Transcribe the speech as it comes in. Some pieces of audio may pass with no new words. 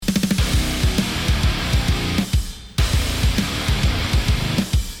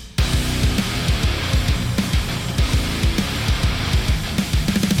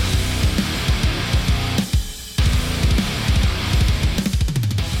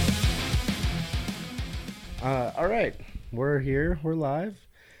All right, we're here. We're live.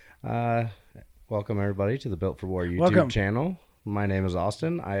 Welcome everybody to the Built for War YouTube channel. My name is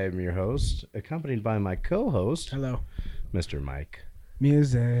Austin. I am your host, accompanied by my co-host. Hello, Mr. Mike.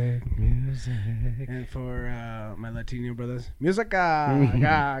 Music. And for my Latino brothers, musica.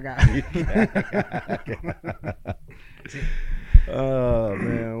 Oh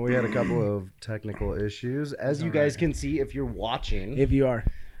man, we had a couple of technical issues. As you guys can see, if you're watching, If you are,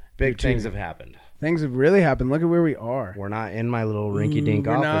 big things have happened. things have really happened. Look at where we are. We're not in my little rinky-dink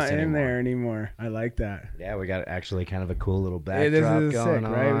We're office not in anymore. there anymore. I like that. Yeah, we got actually kind of a cool little Hey, backdrop this is going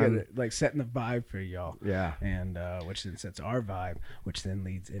sick, right? We on. got it, like setting the vibe for y'all. Yeah. And which then sets our vibe, which then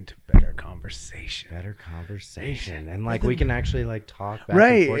leads into better conversation. Better conversation, and like we can actually like talk back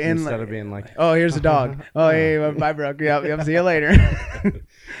Right, and forth and instead like- of being like. Oh, here's a dog. Oh, hey, bye, bro. Yep, see you later.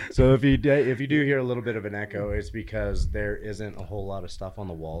 So if you do hear a little bit of an echo, it's because there isn't a whole lot of stuff on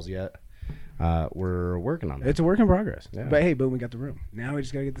the walls yet. We're working on that. It's a work in progress. Yeah. But hey, boom, we got the room. Now we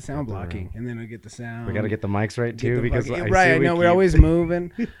just gotta get the sound blocking, and then we get the sound. We got to get the mics right Get too, the because fucking- I right, see I know we're keep- always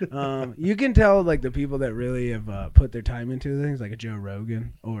moving. You can tell like the people that really have put their time into things, like a Joe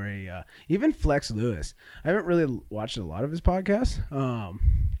Rogan or a even Flex Lewis. I haven't really watched a lot of his podcasts.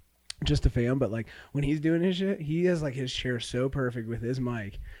 Just a fan, but like when he's doing his shit, he has like his chair so perfect with his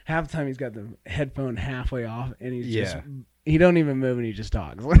mic. Half the time he's got the headphone halfway off, and he's just he don't even move and he just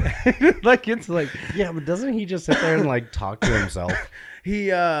talks. Like it's like Yeah, but doesn't he just sit there and like talk to himself? he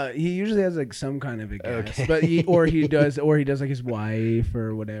usually has like some kind of a guest, Okay. but he does like his wife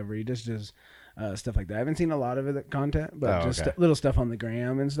or whatever. He just does stuff like that. I haven't seen a lot of it content, but just little stuff on the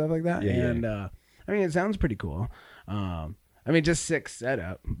gram and stuff like that. Yeah, and I mean, it sounds pretty cool. I mean, just sick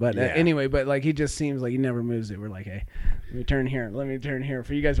setup. But Yeah. anyway, but like he just seems like he never moves it. We're like, hey, let me turn here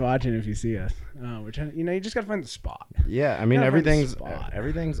for you guys watching. If you see us, we're trying. You just gotta find the spot. Yeah, I mean Gotta find the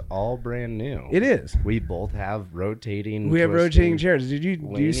everything's spot. all brand new. It is. We both have rotating. We have twisting- rotating chairs. Do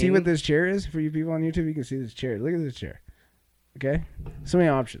you see leaning. what this chair is? For you people on YouTube, you can see this chair. Look at this chair. Okay, so many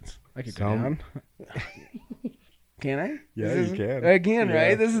options. I could go down. Can I? Yeah, you can. I can, Yeah.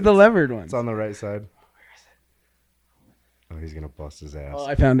 right? This is the levered one. It's on the right side. Oh, he's gonna bust his ass. Oh,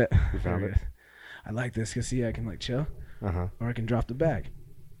 I found it. You found it? I like this because see, I can like chill, Uh-huh. or I can drop the bag.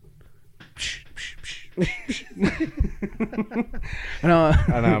 I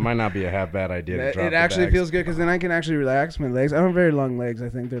know it might not be a half bad idea. To drop It the actually bags. feels good because then I can actually relax my legs. I don't have very long legs. I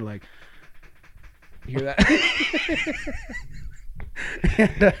think they're like. You hear that?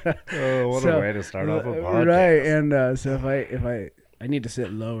 Oh, what a way to start off a podcast. Right, and so if I need to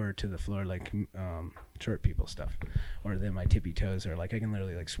sit lower to the floor like short people stuff, or then my tippy toes are like I can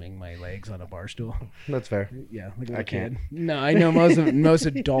literally like swing my legs on a bar stool. That's fair. Yeah, like a I little can't. kid. No, I know most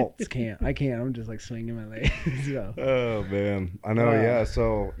adults can't. I can't. I'm just like swinging my legs. So. Oh man, I know. Yeah.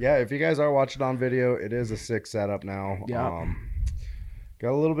 So yeah, if you guys are watching on video, it is a sick setup now. Yeah.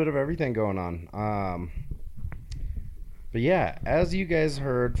 Got a little bit of everything going on. But yeah, as you guys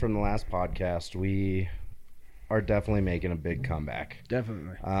heard from the last podcast, we are definitely making a big comeback.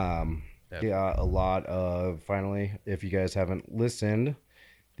 Definitely. Yeah, a lot of finally, if you guys haven't listened,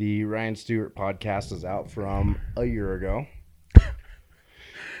 the Ryan Stewart podcast is out from a year ago.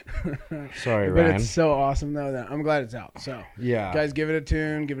 Sorry, But Ryan. it's so awesome though that I'm glad it's out. So Yeah. guys, give it a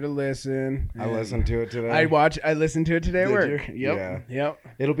tune, give it a listen. I and listened to it today. I listened to it today at Did work. you? Yep. Yeah. Yep.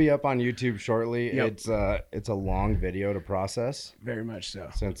 It'll be up on YouTube shortly. Yep. It's a long video to process Very much so.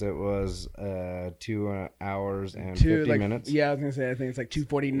 since it was 2 hours and 50 minutes. Yeah, I was gonna say I think it's like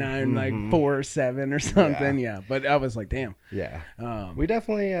 2:49, Mhm. like 4:07 or something. Yeah. But I was like, damn. Yeah. Um, We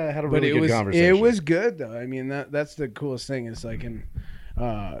definitely had a but really it good was conversation. it was good though. I mean that's the coolest thing. Is like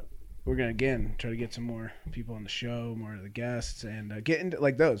we're gonna again try to get some more people on the show, more of the guests, and get into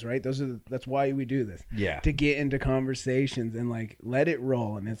like those. Right, that's why we do this. Yeah. To get into conversations and like let it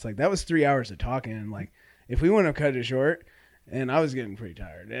roll. And it's like that was 3 hours of talking, and like if we want to cut it short, and I was getting pretty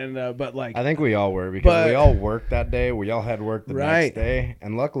tired, and but like I think we all were because But- we all worked that day. We all had work the Right. next day,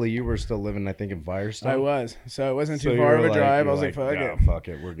 and luckily you were still living, I think, in Firestone. I was, so it wasn't So too you far were of a drive. you I were was like, fuck "Yeah, it. fuck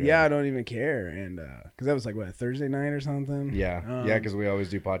it, we're good." Yeah, I don't even care, and because that was like what, a Thursday night or something. yeah, yeah, because we always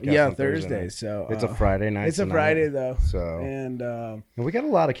do podcasts. yeah, on Thursday Thursday. night. So It's a Friday night. It's a tonight, Friday though, So and and we got a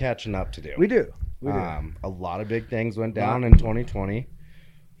lot of catching up to do. we do. We do. A lot of big things went down Lot. in 2020.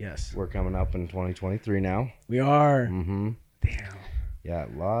 Yes, We're coming up in 2023 now. we are. Mm-hmm. Damn. Yeah,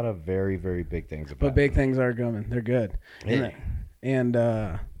 a lot of very, very big things. But big things are coming. They're good. Hey. And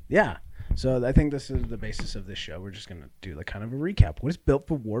yeah. So I think this is the basis of this show. We're just gonna do like kind of a recap. What has Built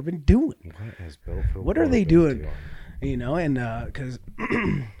for War been doing? What has Built for What are War they been doing? You know, and because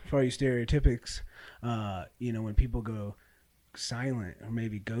for all you stereotypics, you know, when people go silent or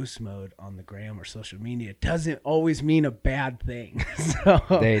maybe ghost mode on the gram or social media doesn't always mean a bad thing. So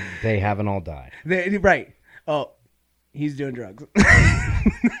They haven't all died. right. Oh, he's doing drugs.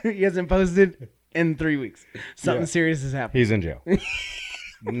 He hasn't posted in 3 weeks. Something serious has happened. He's in jail.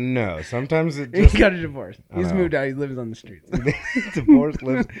 No, sometimes it He just got a divorce. He's know. moved out. He lives on the streets. divorce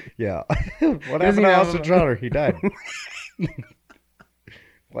lives. Yeah. What happened to Austin Trotter? He died.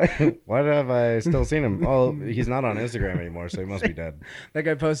 Why have I still seen him? Oh, he's not on Instagram anymore, so he must be dead. That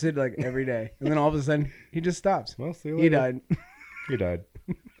guy posted like every day, and then all of a sudden he just stops. Well, see you He later. died. He died.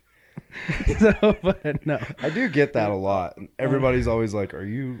 So, but no. I do get that a lot. Everybody's always like, "Are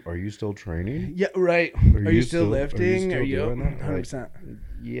you still training? Yeah, right. Are you still lifting? Are you doing that?" 100%?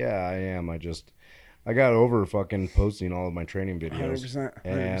 Yeah, I am. I got over fucking posting all of my training videos, 100%.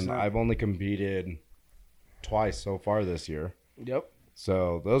 and I've only competed twice so far this year. Yep.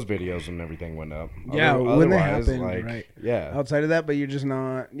 So those videos and everything went up. Yeah, when they Otherwise, happen, like, right. Yeah. Outside of that, but you're just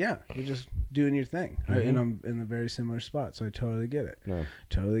not. Yeah, you're just doing your thing, Mhm. and I'm in a very similar spot, so I totally get it. No.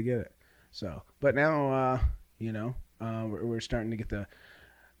 Totally get it. So, but now, we're starting to get the.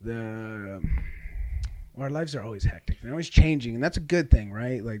 Our lives are always hectic. They're always changing, and that's a good thing,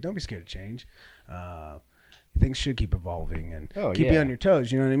 right? Like, don't be scared to change. Things should keep evolving and keep you on your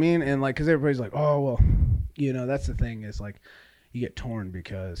toes. You know what I mean? And like, because everybody's like, oh well, that's the thing is like, you get torn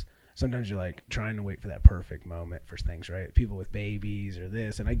because sometimes you're like trying to wait for that perfect moment for things, right? People with babies or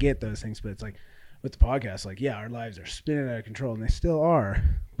this, and I get those things, but it's like with the podcast, like, yeah, our lives are spinning out of control, and they still are,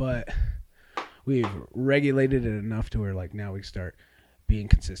 but we've regulated it enough to where like now we start being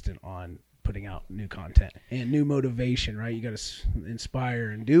consistent on putting out new content and new motivation, right? You got to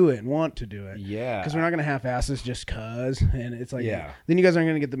inspire and do it and want to do it. Yeah. Because we're not going to half-ass this just because. And it's like, Yeah. then you guys aren't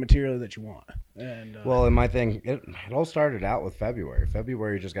going to get the material that you want. And Well, and my thing, it all started out with February.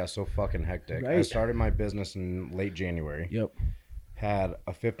 February just got so fucking hectic. I Right. started my business in late January. Yep. Had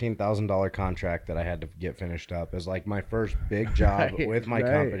a $15,000 contract that I had to get finished up. It was like my first big job Right, with my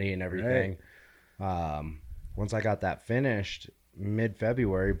right, company and everything. Once I got that finished,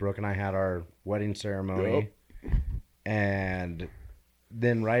 mid-February, Brooke and I had our wedding ceremony. And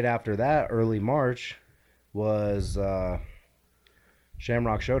then right after that, early March, was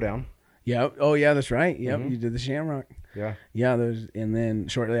Shamrock Showdown. Yep. Oh, yeah, that's right. Yep. Mhm. You did the Shamrock. Yeah. Yeah, and then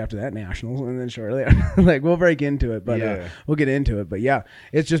shortly after that, Nationals, and then shortly after, like, we'll break into it, but Yeah. we'll get into it. But yeah,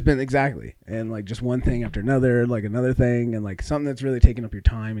 it's just been exactly, and like just one thing after another, like another thing, and like something that's really taking up your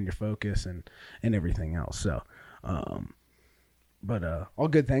time and your focus and everything else. So, but all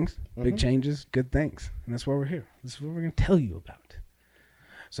good things, big changes, good things, and that's why we're here. This is what we're gonna tell you about.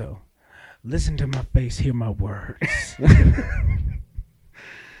 So, listen to my face, hear my words.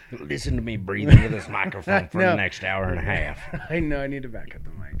 Listen to me breathe into this microphone for the next hour and a half. I know I need to back up the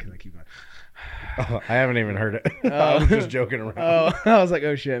mic because I keep going. Oh, I haven't even heard it. I was just joking around. Oh, I was like,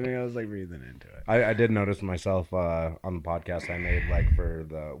 oh shit, man. I was like breathing into it. I did notice myself on the podcast I made, like for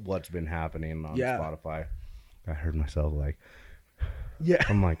the what's been happening on Spotify. I heard myself like, yeah.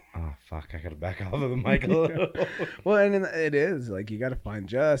 I'm like, oh fuck, I gotta back off of the mic a little. Well, and it is like you got to find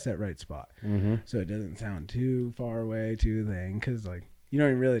just that right spot, Mm-hmm. so it doesn't sound too far away to the thing, because like you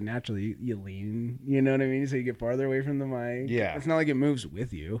don't really naturally you lean, you know what I mean? So you get farther away from the mic. Yeah. It's not like it moves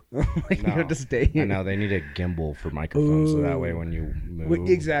with you. Like No. you have to stay. I know they need a gimbal for microphones, so that way when you move, Well,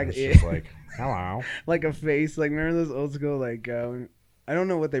 exactly. it's just like, hello. Like a face. Like remember those old school like I don't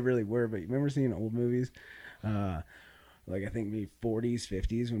know what they really were, but you remember seeing old movies, like I think maybe 40s,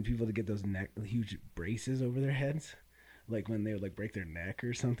 50s, when people would get those huge braces over their heads. Like when they would like break their neck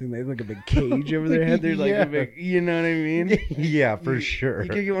or something, they had like a big cage over their head. They're like Yeah. a big, you know what I mean? Yeah, for sure. You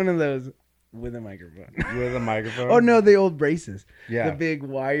could get one of those with a microphone. With a microphone. Oh no, the old braces. Yeah. The big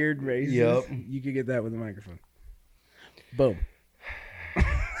wired braces. Yep. You could get that with a microphone. Boom.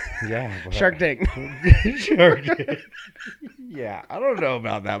 Yeah. but- Shark Tank. Shark Tank. Yeah, I don't know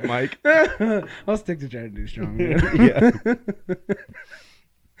about that, Mike. I'll stick to trying to do strong. Man.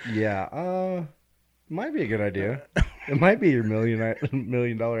 Yeah. Might be a good idea. It might be your $1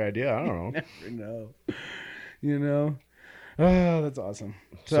 million idea. I don't know. Never know. You know? Oh, that's awesome.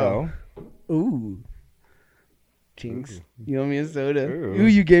 So, Ooh. Chinks. You owe me a soda. Ooh. Ooh,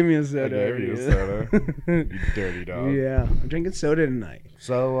 you gave me a I soda. gave you a soda. You dirty dog. Yeah. I'm drinking soda tonight.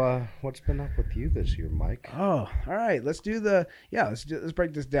 So, what's been up with you this year, Mike? Oh, all right. Let's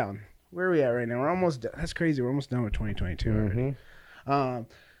break this down. Where are we at right now? We're almost done. That's crazy. We're almost done with 2022 already. Mhm.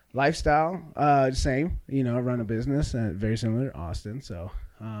 Lifestyle, same. You know, I run a business, very similar to Austin. So,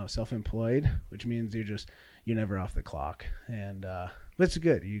 self-employed, which means you're never off the clock. And but But it's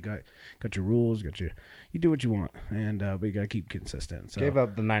good. You got your rules, you do what you want, and but you got to keep consistent. So Gave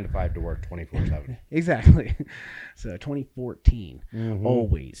up the 9 to 5 to work 24/7. exactly. So 2014,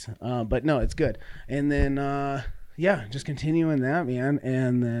 always. But no, it's good. And then yeah, just continuing that, man,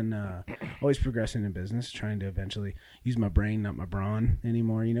 and then always progressing in business, trying to eventually use my brain, not my brawn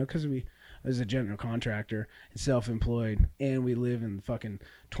anymore. You know, because we. As a general contractor and self-employed, and we live in fucking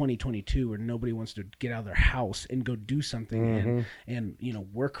 2022 where nobody wants to get out of their house and go do something and you know,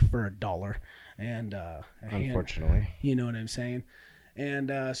 work for $1 and Unfortunately, you know what I'm saying.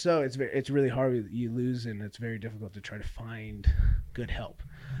 And so it's really hard. You lose, and it's very difficult to try to find good help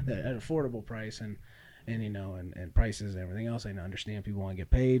at an affordable price and you know, and prices and everything else. I understand people want to get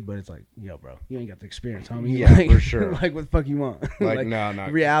paid, but it's like, yo, bro, you ain't got the experience, homie. Yeah, like, for sure. Like, what the fuck you want? Like, no,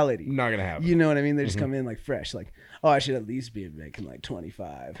 not reality. Not gonna happen. You know what I mean? They just come in like fresh, like, oh, I should at least be making like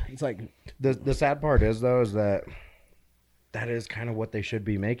 25. It's like The sad part is though is that is kind of what they should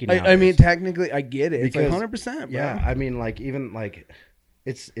be making. I mean, technically, I get it. It's like 100%. Yeah, I mean, like even like.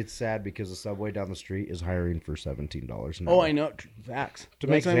 It's sad because the Subway down the street is hiring for $17 an hour. Oh, I know. Facts. To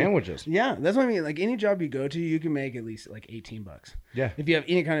make sandwiches. Yeah, that's what I mean. Like any job you go to, you can make at least like $18. Yeah. If you have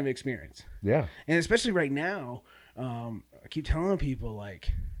any kind of experience. Yeah. And especially right now, I keep telling people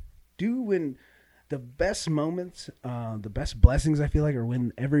like, when the best moments, the best blessings I feel like are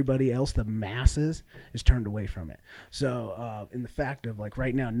when everybody else, the masses, is turned away from it. So in the fact of like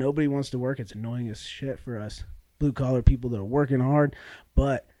right now, nobody wants to work. It's annoying as shit for us blue collar people that are working hard,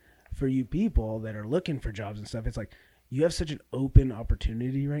 but for you people that are looking for jobs and stuff, it's like you have such an open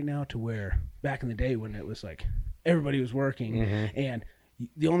opportunity right now to where back in the day when it was like everybody was working and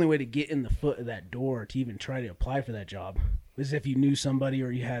the only way to get in the foot of that door to even try to apply for that job was if you knew somebody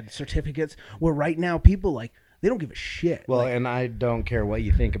or you had certificates. Where right now people like they don't give a shit. Well, like, and I don't care what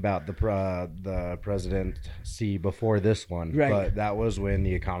you think about the presidency before this one, right. But that was when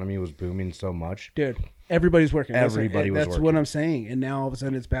the economy was booming so much. Dude, everybody's working. Everybody was That's working. what I'm saying. And now all of a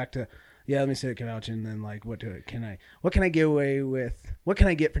sudden it's back to, yeah, let me sit at couch and then like, what can I get away with? What can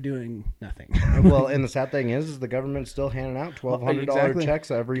I get for doing nothing? Well, and the sad thing is the government's still handing out $1,200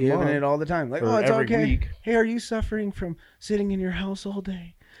 checks every month. Giving it all the time. Like, or oh, it's every okay. week. Hey, are you suffering from sitting in your house all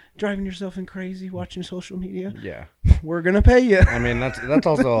day? Driving yourself in crazy, watching social media. Yeah, we're gonna pay you. I mean that's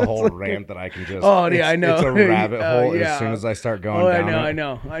also a whole rant that I can just. Oh yeah, I know. It's a rabbit hole yeah. as soon as I start going. Oh, down I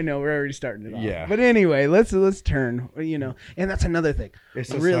know. We're already starting it off. Yeah. But anyway, let's turn. You know, and that's another thing.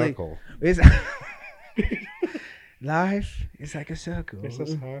 It's a really, circle. Life is like a circle. It's a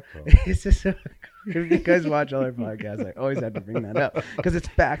circle. It's a circle. If you guys watch all our podcasts, I always have to bring that up because it's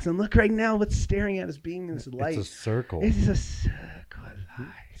facts. And look, right now, what's staring at us being this light. It's a circle. It's a circle of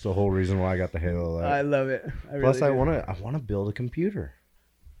life. It's the whole reason why I got the Halo light. I love it. Plus, really I want to build a computer.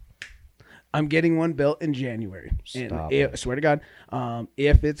 I'm getting one built in January. Stop I swear to God,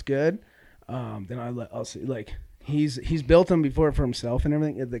 if it's good, then I'll see. Like he's built them before for himself and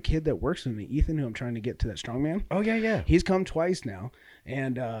everything. The kid that works with me, Ethan, who I'm trying to get to that strongman. Oh yeah. He's come twice now,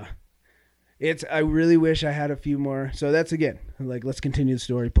 and I really wish I had a few more. So that's again, like let's continue the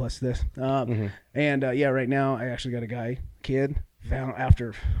story plus this. And yeah, right now I actually got a kid found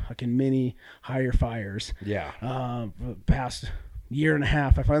after fucking many higher fires. Yeah. Past year and a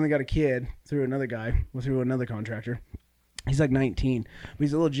half, I finally got a kid through another contractor. He's like 19, but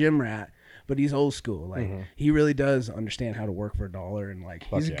he's a little gym rat. But he's old school. Like he really does understand how to work for $1, and like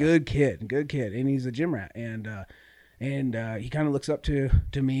he's a good kid, and he's a gym rat, and he kind of looks up to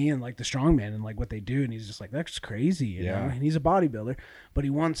me and like the strongman and like what they do, and he's just like, that's crazy, you know. And he's a bodybuilder, but he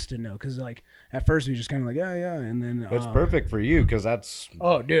wants to know because like at first he was just kind of like yeah, and then it's perfect for you because that's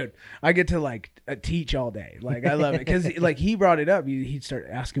dude, I get to like teach all day. Like I love it because like he brought it up. He'd start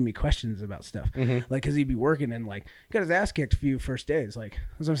asking me questions about stuff, like because he'd be working and like got his ass kicked a few first days. Like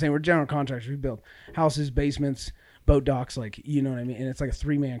that's what I'm saying. We're general contractors. We build houses, basements, boat docks, like you know what I mean. And it's like a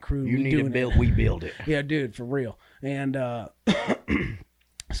 3-man crew. You need to build, we build it. Yeah, dude, for real. And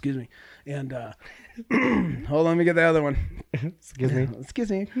excuse me. And hold on, let me get the other one. Excuse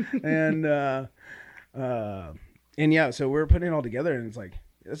me. And yeah, so we're putting it all together, and it's like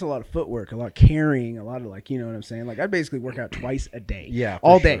it's a lot of footwork, a lot of carrying, a lot of like, you know what I'm saying? Like I basically work out twice a day. Yeah,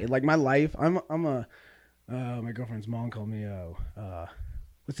 all sure. day. Like my life, I'm a my girlfriend's mom called me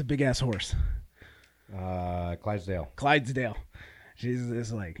what's the big ass horse? Clydesdale. She's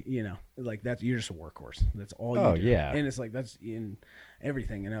just like, you know, like that's, you're just a workhorse. That's all you do. Yeah. And it's like, that's in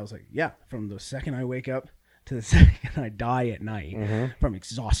everything. And I was like, yeah, from the second I wake up, to the second I die at night Mm-hmm. from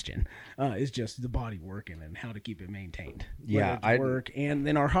exhaustion is just the body working and how to keep it maintained. Yeah, Whether it's work and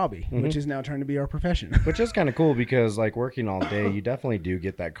then our hobby, which is now turned to be our profession. Which is kind of cool because like working all day, you definitely do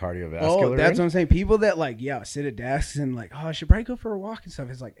get that cardiovascular. Oh, that's in. what I'm saying. People that like, sit at desks and like, oh, I should probably go for a walk and stuff.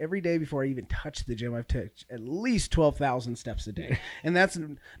 It's like every day before I even touch the gym, I've touched at least 12,000 steps a day. And that's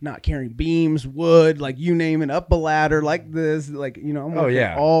not carrying beams, wood, like you name it, up a ladder like this. Like, I'm working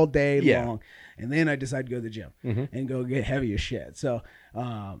all day long. And then I decide to go to the gym and go get heavy as shit. So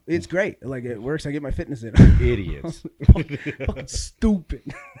it's great. Like it works. I get my fitness in. Idiots. Fucking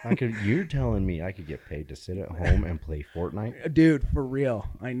stupid. You're telling me I could get paid to sit at home and play Fortnite? Dude, for real.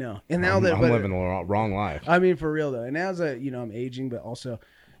 I know. And now I'm that living the wrong life. I mean, for real though. And as I'm aging, but also,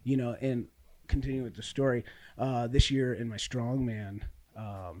 and continuing with the story, this year in my strongman,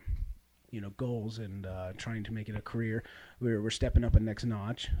 goals and trying to make it a career, we're stepping up a next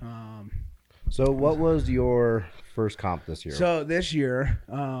notch. So what was your first comp this year? So this year,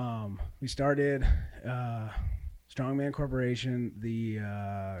 we started Strongman Corporation,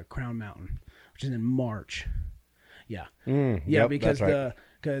 the Crown Mountain, which is in March. Yeah. Because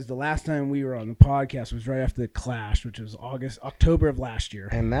the last time we were on the podcast was right after the Clash, which was October of last year.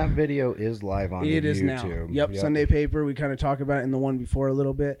 And that video is live on YouTube. It is now. Yep. Sunday Paper. We kind of talk about it in the one before a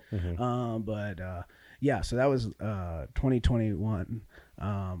little bit. So that was 2021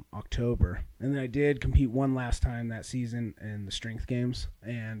 October, and then I did compete one last time that season in the strength games,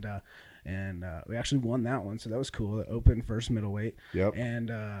 and we actually won that one, so that was cool. It opened first middleweight. Yep.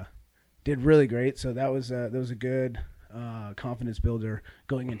 And did really great. So that was a good confidence builder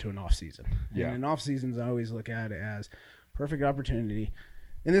going into an off season. Yeah. And in off seasons, I always look at it as perfect opportunity,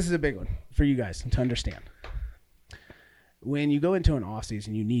 and this is a big one for you guys to understand. When you go into an off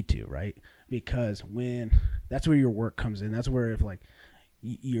season, you need to, right? Because that's where your work comes in. That's where if like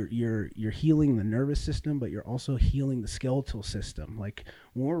you're healing the nervous system, but you're also healing the skeletal system. Like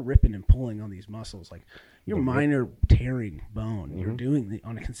when we're ripping and pulling on these muscles, like your minor tearing bone, you're doing it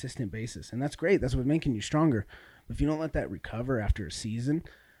on a consistent basis, and that's great. That's what's making you stronger. But if you don't let that recover after a season,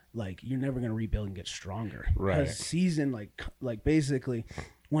 like you're never gonna rebuild and get stronger. Right. Because season, like basically,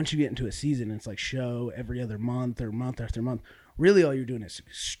 once you get into a season, it's like show every other month or month after month. Really, all you're doing is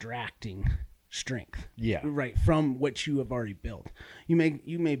extracting strength, right, from what you have already built. You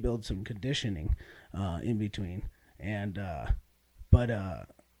may build some conditioning in between, and but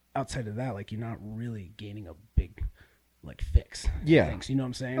outside of that, like you're not really gaining a big like fix. Things, you know what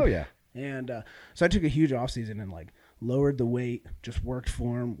I'm saying? Oh yeah. And so I took a huge off season and like lowered the weight, just worked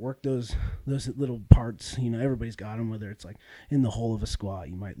form, worked those little parts. Everybody's got them, whether it's like in the hole of a squat,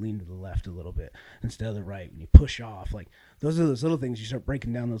 you might lean to the left a little bit instead of the right. When you push off, like those are those little things, you start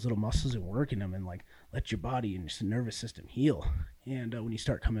breaking down those little muscles and working them and like let your body and your nervous system heal. And when you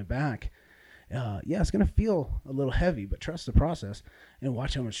start coming back, it's going to feel a little heavy, but trust the process and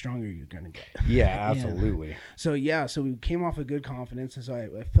watch how much stronger you're going to get. Yeah, absolutely. So we came off a good confidence. And so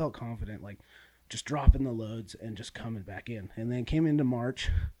I felt confident, like just dropping the loads and just coming back in. And then came into March,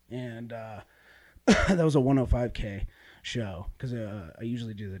 and that was a 105K show because I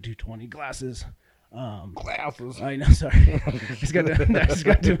usually do the 220 classes. Glasses. I know, sorry. I just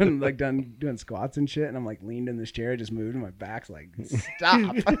got doing squats and shit, and I'm like leaned in this chair, just moved, and my back's like,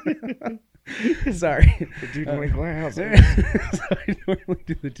 stop. Sorry. The 220 glasses. So I normally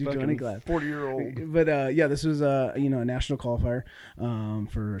do the 220 class. 40-year-old. But this was a national qualifier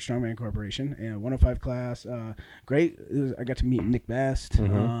for Strongman Corporation, and 105 class. Great. I got to meet Nick Best.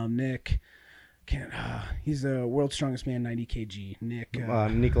 Nick. He's the world's strongest man, 90 kg. Nick.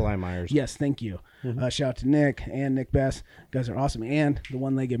 Nikolai Myers. Yes, thank you. Shout out to Nick and Nick Best. You guys are awesome. And the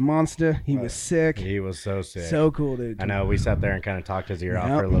one-legged monster. He was sick. He was so sick. So cool, dude. I know. We sat there and kind of talked his ear off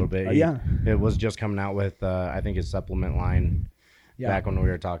for a little bit. It was just coming out with, I think, his supplement line back when we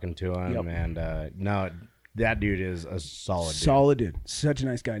were talking to him. And no, that dude is a solid dude. Such a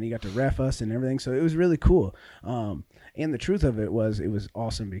nice guy. And he got to ref us and everything. So it was really cool. And the truth of it was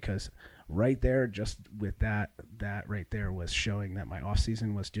awesome because right there, just with that right there was showing that my off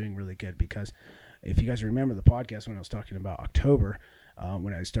season was doing really good. Because if you guys remember the podcast when I was talking about October,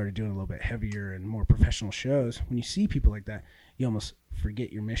 when I started doing a little bit heavier and more professional shows, when you see people like that, you almost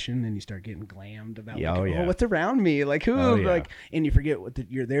forget your mission and you start getting glammed about what's around me, like who, like, and you forget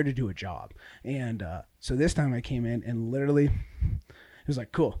you're there to do a job. And so this time I came in and literally it was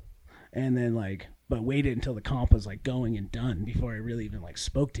like cool, and then like. But waited until the comp was like going and done before I really even like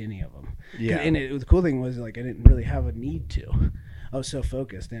spoke to any of them. Yeah. And the cool thing was like I didn't really have a need to. I was so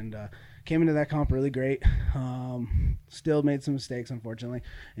focused and came into that comp really great. Still made some mistakes unfortunately,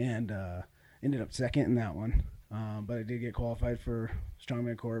 and ended up second in that one. But I did get qualified for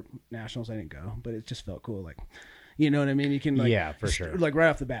Strongman Corp Nationals. I didn't go, but it just felt cool. Like, you know what I mean? You can Yeah, for sure. Like right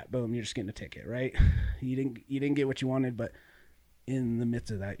off the bat, boom, you're just getting a ticket, right? You didn't get what you wanted, but in the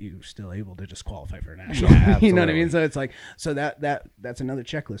midst of that, you're still able to just qualify for a national. Yeah, you know what I absolutely. mean? So it's like, so that's another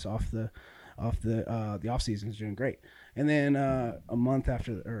checklist off the off season is doing great. And then a month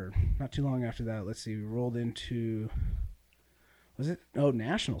after, or not too long after that, let's see, we rolled into, was it? Oh,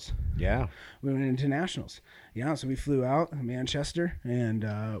 nationals. Yeah. We went into nationals. Yeah, so we flew out to Manchester,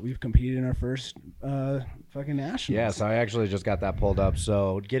 and we've competed in our first fucking nationals. Yeah, so I actually just got that pulled up.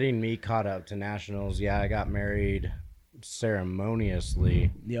 So getting me caught up to nationals, yeah, I got married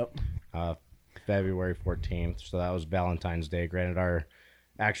ceremoniously Yep. February 14th. So that was Valentine's Day. Granted, our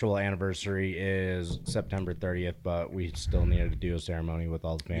actual anniversary is September 30th, but we still needed to do a ceremony with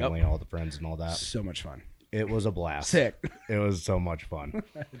all the family, all the friends, and all that. So much fun. It was a blast. Sick. It was so much fun.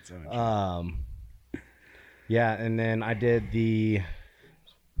 So much fun. Yeah, and then I did the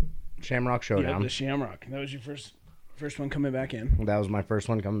Shamrock Yep, Showdown. the Shamrock. That was your first one coming back in. That was my first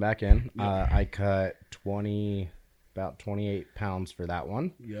one coming back in. I cut about 28 pounds for that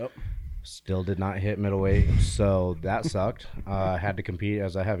one. Yep. Still did not hit middleweight, so that sucked. I had to compete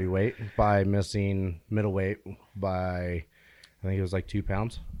as a heavyweight by missing middleweight by, I think it was like 2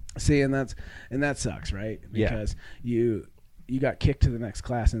 pounds. See, and that sucks, right? Yeah. Because you got kicked to the next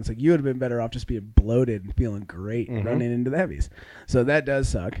class, and it's like you would have been better off just being bloated and feeling great running into the heavies. So that does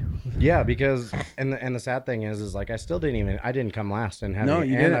suck. Yeah, because and the sad thing is like I didn't come last in heavy. No,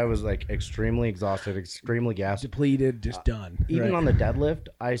 you and didn't. I was like extremely exhausted, extremely gassed. Depleted, just done. Even right. on the deadlift,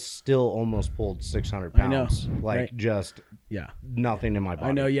 I still almost pulled 600 I know, pounds. Like right. just Yeah. nothing in my body.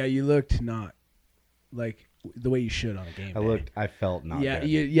 I know, yeah, you looked not like the way you should on a game day. I felt not good.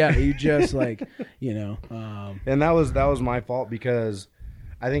 You just like, And that was my fault because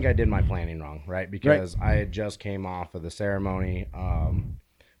I think I did my planning wrong, right? Because I had just came off of the ceremony.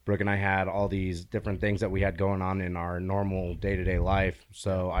 Brooke and I had all these different things that we had going on in our normal day-to-day life.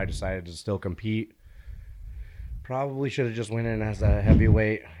 So I decided to still compete. Probably should have just went in as a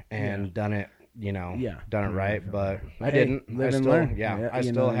heavyweight and done it, done it right. But I didn't. Live and learn. I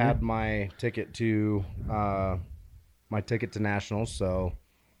still had my ticket to nationals. So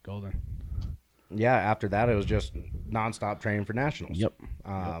golden. yeah, after that it was just nonstop training for nationals. Yep.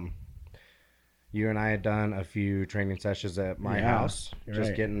 You and I had done a few training sessions at my house,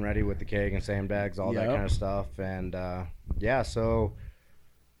 just getting ready with the keg and sandbags, all that kind of stuff. And so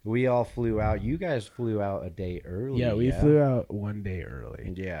we all flew out. You guys flew out a day early. Yeah, we flew out one day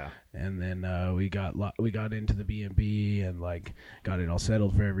early. Yeah. And then we got into the B&B and like got it all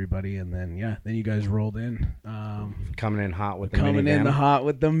settled for everybody. And then then you guys rolled in. Coming in hot with the Coming minivan. in the hot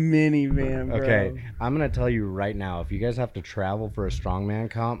with the minivan, bro. Okay, I'm gonna tell you right now, if you guys have to travel for a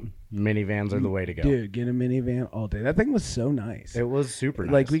strongman comp, minivans are the way to go. Dude, get a minivan all day. That thing was so nice. It was super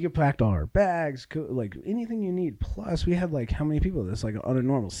nice. Like we could pack all our bags, like anything you need. Plus, we had like how many people? This like on a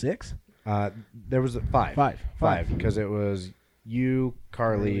normal 6. There was five. Five. Because it was you,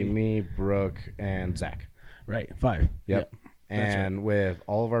 Carly, me, Brooke, and Zach. Right, 5. Yep. And with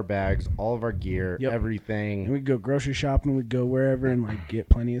all of our bags, all of our gear, everything. And we'd go grocery shopping, we'd go wherever and like get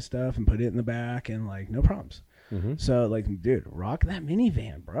plenty of stuff and put it in the back and like no problems. So like, dude, rock that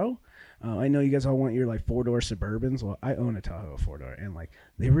minivan, bro. I know you guys all want your like 4-door Suburbans. Well, I own a Tahoe 4-door, and like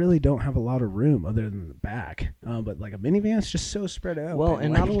they really don't have a lot of room other than the back. But like a minivan, it's just so spread out. Well,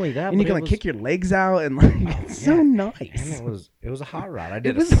 and like, not only that, and you but can like kick your legs out, and like it's so nice. And it was a hot rod. I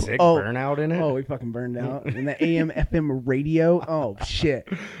did was- a sick burnout in it. Oh, we fucking burned out. And the AM FM radio. Oh shit.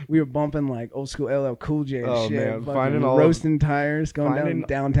 We were bumping like old school LL Cool J and Oh, shit. man. Fucking Finding all roasting tires, going down finding-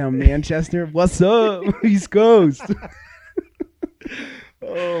 downtown Manchester. What's up? East Coast.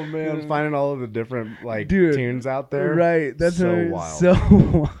 Oh man, finding all of the different like Dude, tunes out there. Right. That's so wild. So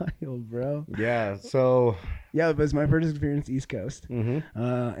wild, bro. Yeah. So Yeah, it was my first experience East Coast. mhm.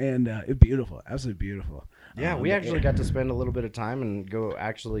 And it's beautiful. Absolutely beautiful. Yeah, we actually got to spend a little bit of time and go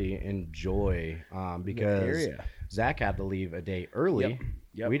actually enjoy because area. Zach had to leave a day early.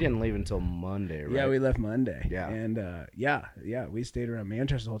 Yep. We didn't leave until Monday, right? Yeah, we left Monday. Yeah. And we stayed around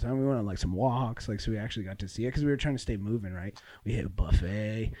Manchester the whole time. We went on like some walks, like so we actually got to see it because we were trying to stay moving, right? We hit a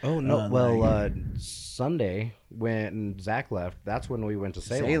buffet. Oh no! Sunday when Zach left, that's when we went to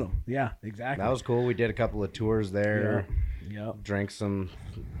Salem. Yeah, exactly. That was cool. We did a couple of tours there. Yep. Drank some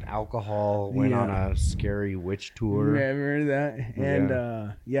alcohol. Went on a scary witch tour. Remember that?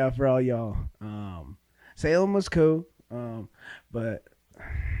 And for all y'all, Salem was cool, but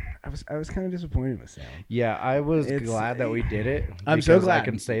I was kind of disappointed with Salem. Yeah, I was glad that we did it. I'm so glad. I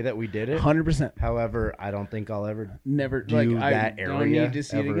can say that we did it. 100%. However, I don't think I'll ever Never do like that I don't area need to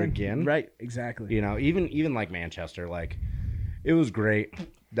see ever it again. Right, exactly. You know, even like Manchester, like it was great.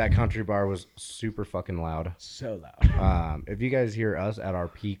 That country bar was super fucking loud. So loud. If you guys hear us at our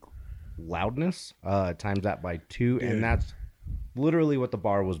peak loudness, times that by 2, Dude. and that's literally what the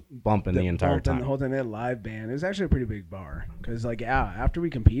bar was bumping the entire time. The whole time they had a live band. It was actually a pretty big bar because, like, yeah, after we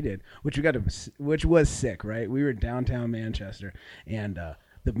competed, which was sick, right? We were downtown Manchester, and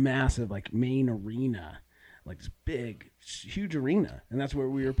the massive like main arena, like this big, huge arena, and that's where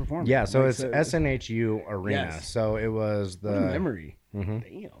we were performing. Yeah, so like, it's SNHU Arena. Yes. So it was the what a memory. Mhm.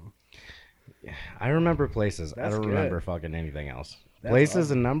 Damn. I remember places. I That's don't good. remember fucking anything else. That's Places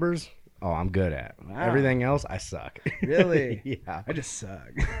awesome. and numbers. Oh, I'm good at. Wow. Everything else, I suck. Really? Yeah. I just suck.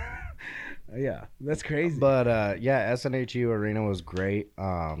 Yeah, that's crazy. But yeah, SNHU Arena was great.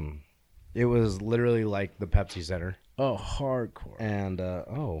 It was literally like the Pepsi Center. oh, hardcore. And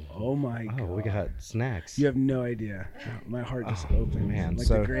oh my god. we got snacks. You have no idea. My heart just Oh, opened. man, Like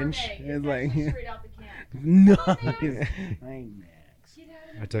so- the Grinch. Gourmet. It's It's like actually straight out the can. nice. Hey, Max.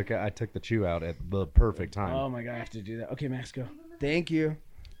 I took the chew out at the perfect time. Oh my god, I have to do that. Okay, Max, go. Thank you.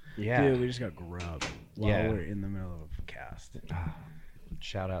 yeah. Dude, we just got grub while Yeah. we're in the middle of a cast.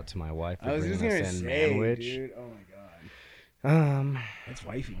 Shout out to my wife for I was bringing just gonna us in say, Manwich. dude. Oh my god, Um, that's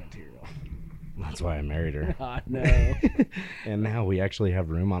wifey material. that's why I married her. No. And now we actually have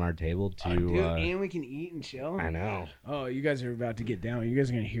room on our table to. Dude, and we can eat and chill. I know. Oh, you guys are about to get down. You guys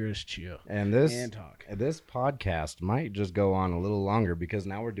are gonna hear us chill And this and talk. this podcast might just go on a little longer because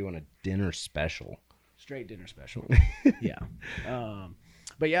now we're doing a dinner special. Straight dinner special. Yeah.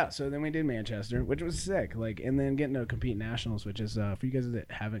 But yeah, so then we did Manchester, which was sick. Like, and then getting to compete in nationals, which is for you guys that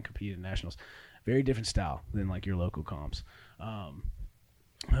haven't competed in nationals, very different style than like your local comps.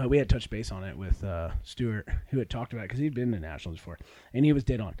 We had touched base on it with Stuart, who had talked about it because he'd been to nationals before, and he was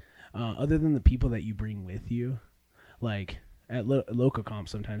dead on. Other than the people that you bring with you, like at local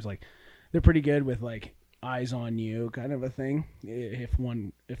comps, sometimes like they're pretty good with like eyes on you kind of a thing. If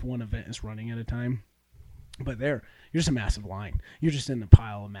one event is running at a time. But you're just a massive line. You're just in a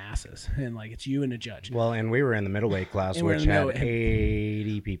pile of masses, and like it's you and a judge. Well, and we were in the middleweight class, And we're which in the had middle-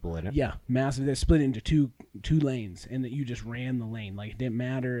 80 people in it. Yeah, massive. They're split into two lanes, and that you just ran the lane. Like it didn't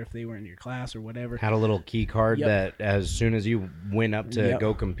matter if they were in your class or whatever. Had a little key card Yep. that as soon as you went up to Yep.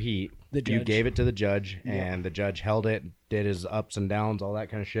 go compete, The you judge. gave it to the judge, Yep. and the judge held it, did his ups and downs, all that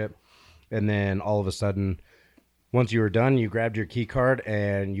kind of shit. And then all of a sudden, once you were done, you grabbed your key card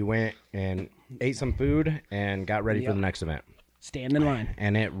and you went and ate some food and got ready for Yep. the next event. Stand in line.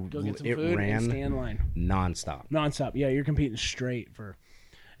 And Go get some it food and ran stand in line. nonstop. Nonstop. Yeah, you're competing straight for.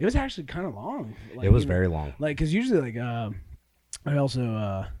 It was actually kind of long. Like, It was you know, very long. Like, because usually, like, I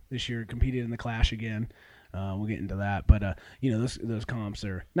also this year competed in the Clash again. We'll get into that, but you know, those comps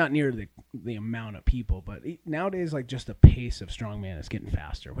are not near the amount of people, but nowadays, like, just the pace of strongman is getting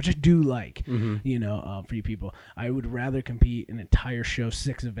faster, which I do like. You know, for you people, I would rather compete an entire show,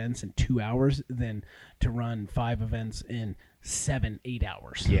 6 events in 2 hours, than to run 5 events in 7-8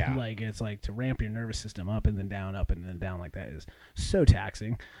 hours. Yeah. Like, it's like to ramp your nervous system up and then down like that is so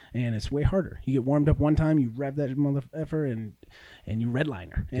taxing, and it's way harder. You get warmed up one time, you rev that mother effer, and you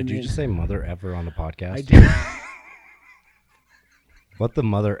redliner. Did you just say mother effer on the podcast? I did. What the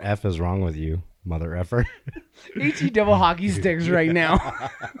mother F is wrong with you, mother effer? HE double hockey sticks right now.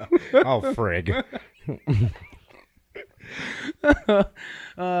 Oh, frig.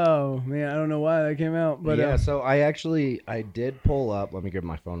 Oh man, I don't know why that came out, but yeah, so I did pull up. Let me grab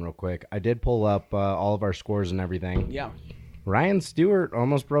my phone real quick. I did pull up all of our scores and everything. yeah, Ryan Stewart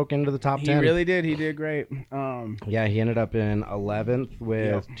almost broke into the top he 10. really did. He did great. Yeah, he ended up in 11th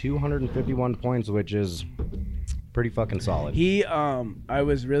with 251 points, which is pretty fucking solid. He I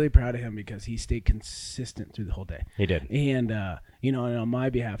was really proud of him because he stayed consistent through the whole day. He did. And you know, and on my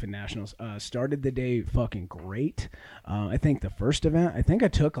behalf in nationals, started the day fucking great. I think the first event, I think I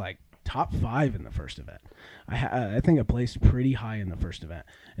took like top 5 in the first event. I think I placed pretty high in the first event,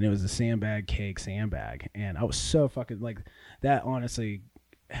 and it was the sandbag cake sandbag, and I was so fucking like that. Honestly,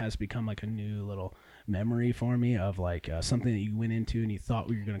 has become like a new little memory for me of like something that you went into and you thought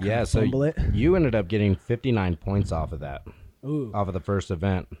we were gonna kind of So fumble it. you ended up getting 59 points off of that, Ooh. off of the first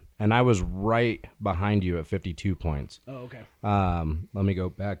event, and I was right behind you at 52 points. Oh, okay. Let me go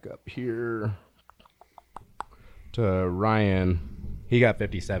back up here to Ryan. He got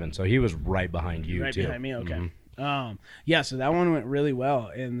 57, so he was right behind you Right too. behind me. Okay. Yeah, so that one went really well,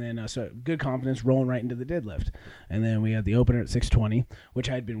 and then so good confidence rolling right into the deadlift, and then we had the opener at 620, which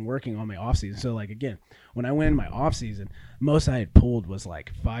I had been working on my off season. So like again, when I went in my off season, most I had pulled was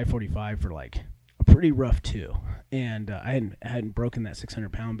like 545 for like a pretty rough 2, and I hadn't broken that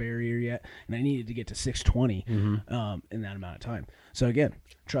 600-pound barrier yet, and I needed to get to 620 in that amount of time. So again,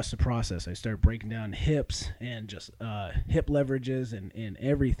 trust the process. I started breaking down hips and just hip leverages and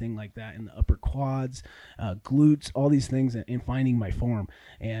everything like that in the upper quads, glutes, all these things, and finding my form.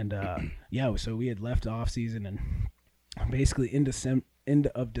 And yeah, so we had left off season and basically end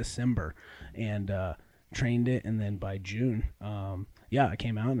of December, and trained it, and then by June, yeah, I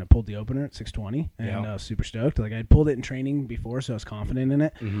came out and I pulled the opener at 620, and I was super stoked. Like I had pulled it in training before, so I was confident in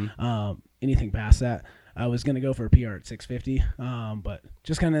it. Anything past that, I was going to go for a PR at 650, but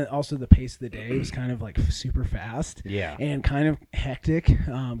just kind of also the pace of the day was kind of like super fast, and kind of hectic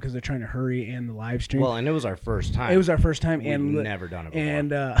because they're trying to hurry and the live stream. Well, and it was our first time. It was our first time, We've and never done it before.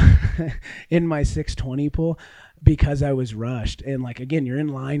 And in my 620 pull, because I was rushed, and like again, you're in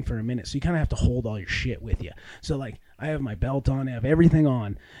line for a minute, so you kind of have to hold all your shit with you. So like I have my belt on, I have everything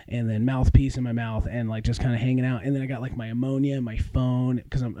on, and then mouthpiece in my mouth, and like just kind of hanging out. And then I got like my ammonia, my phone,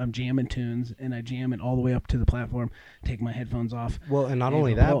 because I'm jamming tunes, and I jam it all the way up to the platform, take my headphones off. Well, and not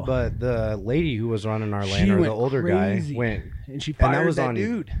only that, but the lady who was running our lane, or the older crazy. guy, went, and she fired and that was on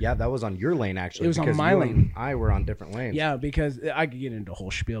dude. Yeah, that was on your lane actually. It was on because my you lane. And I were on different lanes. Yeah, because I could get into a whole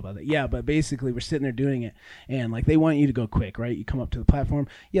spiel about that. Yeah, but basically we're sitting there doing it, and like they want you to go quick, right? You come up to the platform,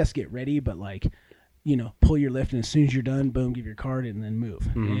 yes, get ready, but like, you know, pull your lift, and as soon as you're done, boom, give your card, and then move,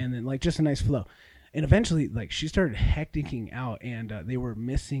 and then like just a nice flow. And eventually, like she started hecticking out, and they were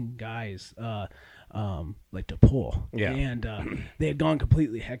missing guys, like to pull, and they had gone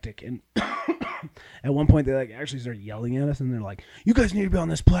completely hectic, and at one point they like actually started yelling at us, and they're like, "You guys need to be on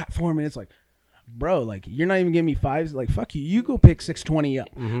this platform," and it's like, bro, like you're not even giving me fives. Like fuck you, you go pick 620 up.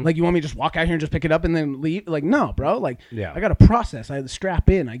 Like you want me to just walk out here and just pick it up and then leave? Like no, bro. Like I got a process. I have to strap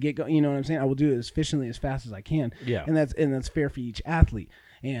in. I get you know what I'm saying. I will do it as efficiently as fast as I can. Yeah, and that's fair for each athlete.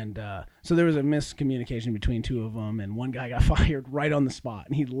 And so there was a miscommunication between two of them, and one guy got fired right on the spot,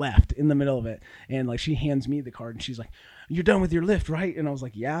 and he left in the middle of it. And like she hands me the card, and she's like, "You're done with your lift, right?" And I was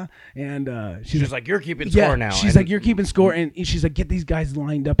like, "Yeah." And she's like, "You're keeping score now." She's like, "You're keeping score," and she's like, "Get these guys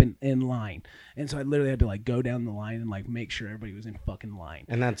lined up in line." And so I literally had to like go down the line and like make sure everybody was in fucking line.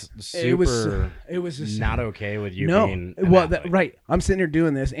 And that's super. It was just not okay with you. No, being right. I'm sitting there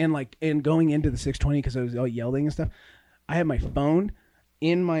doing this, and like going into the 620 because I was all yelling and stuff. I had my phone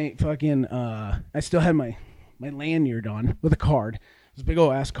in my fucking I still had my lanyard on with a card. It was a big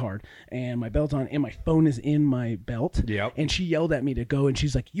old ass card, and my belt on, and my phone is in my belt. Yep. And she yelled at me to go, and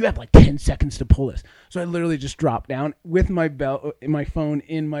she's like, "You have like 10 seconds to pull this." So I literally just dropped down with my belt, my phone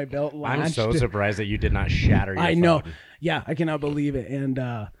in my belt. I'm so surprised that you did not shatter your phone. I know. Yeah, I cannot believe it. And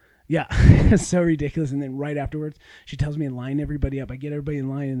yeah, it's so ridiculous. And then right afterwards, she tells me to line everybody up. I get everybody in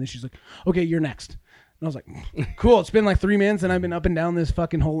line, and then she's like, "Okay, you're next." And I was like, cool, it's been like 3 minutes, and I've been up and down this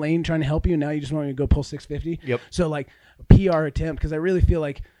fucking whole lane trying to help you, and now you just want me to go pull 650? Yep. So, like, PR attempt, because I really feel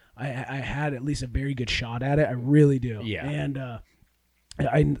like I had at least a very good shot at it. I really do. Yeah.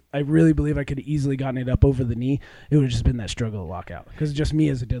 And I really believe I could have easily gotten it up over the knee. It would have just been that struggle at lockout. Because just me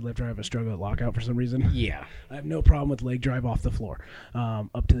as a deadlifter, I have a struggle at lockout for some reason. Yeah. I have no problem with leg drive off the floor,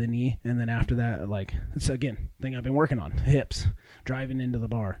 up to the knee. And then after that, like, it's, again, thing I've been working on. Hips, driving into the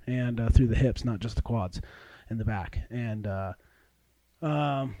bar. And through the hips, not just the quads and the back. And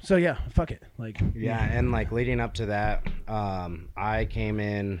so, yeah, fuck it. Like, yeah, and, like, leading up to that, I came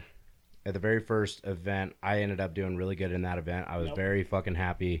in at the very first event. I ended up doing really good in that event. I was very fucking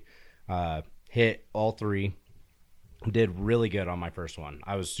happy. Hit all 3. Did really good on my first one.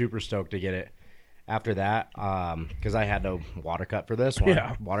 I was super stoked to get it. After that, because I had to water cut for this one.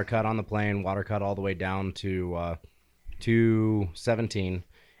 Yeah. Water cut on the plane, water cut all the way down to 217.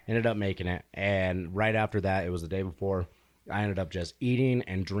 Ended up making it. And right after that, it was the day before, I ended up just eating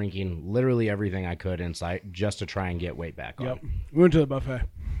and drinking literally everything I could in sight just to try and get weight back on. Yep. We went to the buffet.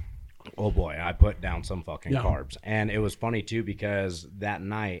 Oh boy, I put down some fucking carbs. And it was funny too because that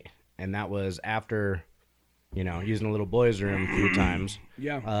night, and that was after, you know, using a little boys' room a few times.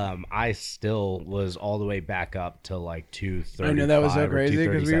 Yeah. I still was all the way back up to like 235. I know that was so crazy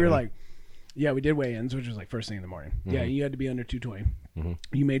because we were like, yeah, we did weigh-ins, which was like first thing in the morning. Mm-hmm. Yeah, you had to be under 220.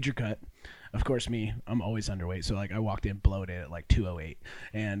 Mm-hmm. You made your cut. Of course, I'm always underweight, so like I walked in bloated at like 208,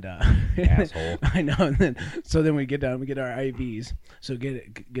 and asshole. I know. And then we get down, we get our IVs, so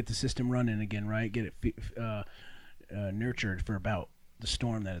get the system running again, right? Get it nurtured for about the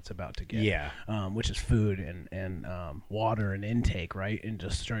storm that it's about to get. Yeah. Which is food and water and intake, right? And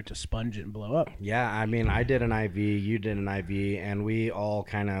just start to sponge it and blow up. Yeah, I mean, I did an IV, you did an IV, and we all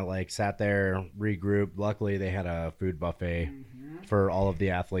kind of like sat there, regrouped. Luckily, they had a food buffet for all of the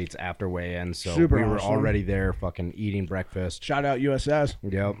athletes after weigh-in, so Super we were awesome. already there fucking eating breakfast. Shout out USS.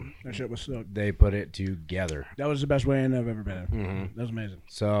 Yep. That shit was so. They put it together. That was the best weigh-in I've ever been in. Mm-hmm. That was amazing.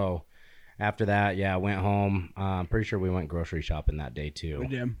 So after that, yeah, I went home. I'm pretty sure we went grocery shopping that day too. We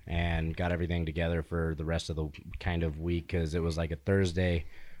did. And got everything together for the rest of the kind of week because it was like a Thursday,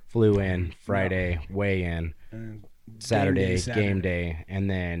 flew in, Friday, weigh in, And Saturday, Saturday. game day. And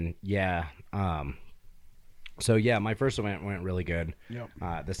then, yeah. So, yeah, my first event went really good.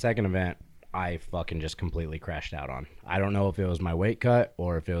 Yep. The second event, I fucking just completely crashed out on. I don't know if it was my weight cut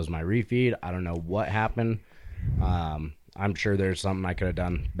or if it was my refeed. I don't know what happened. I'm sure there's something I could have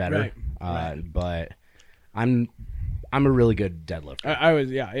done better. Right. But I'm a really good deadlifter. I was,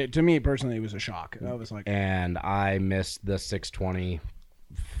 yeah. To me personally, it was a shock. I was like, And I missed the 620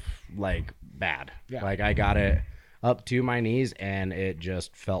 like bad. Yeah. Like I got it up to my knees and it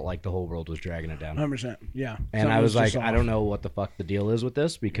just felt like the whole world was dragging it down. 100%. Yeah. And Something I was like, just I off. don't know what the fuck the deal is with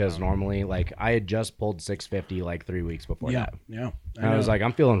this because normally like I had just pulled 650 like 3 weeks before Yeah. that. Yeah. And I was like,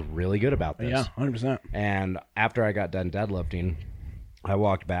 I'm feeling really good about this. yeah, 100%. And after I got done deadlifting, I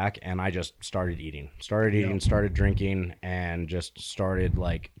walked back and I just started eating, started drinking, and just started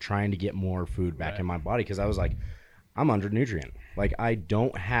like trying to get more food back in my body because I was like, I'm undernutrient. Like I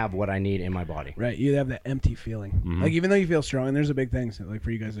don't have what I need in my body. Right. You have that empty feeling. Mm-hmm. Like even though you feel strong, and there's a big thing, so, like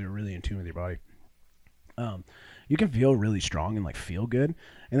for you guys that are really in tune with your body, you can feel really strong and like feel good,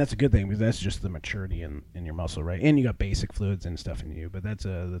 and that's a good thing because that's just the maturity in your muscle, right? And you got basic fluids and stuff in you, but that's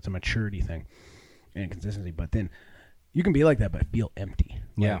a maturity thing and consistency. But then you can be like that, but feel empty.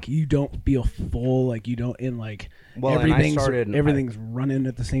 Yeah. Like you don't feel full. Like you don't in like Well, and everything's running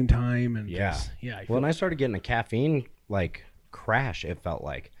at the same time, and Yeah. just, yeah. Well, and I started getting a caffeine like crash. It felt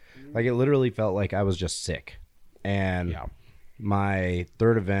like it literally felt like I was just sick. And Yeah. my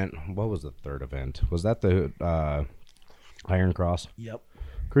third event, what was the third event? Was that the Iron Cross? Yep.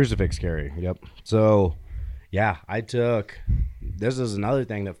 Crucifix carry. Yep. So, yeah, this is another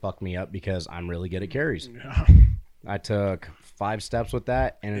thing that fucked me up because I'm really good at carries. Yeah. I took 5 steps with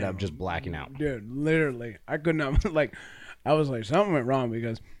that, ended up just blacking out. Dude, literally, I couldn't have, like, I was like, something went wrong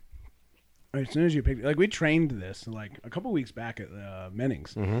because as soon as you picked, like, we trained this, like, a couple weeks back at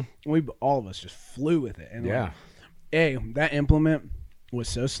Mennings. Mm-hmm. All of us just flew with it. And, Yeah. like, that implement was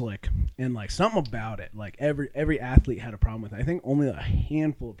so slick. And, like, something about it, like, every athlete had a problem with it. I think only a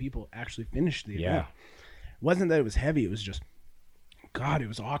handful of people actually finished the event. It wasn't that it was heavy, it was just, God, it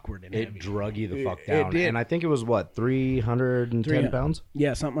was awkward and It heavy. drug you the fuck It down. did. And I think it was, 310 pounds?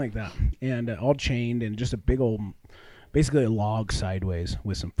 Yeah, something like that. And all chained and just a big old, basically a log sideways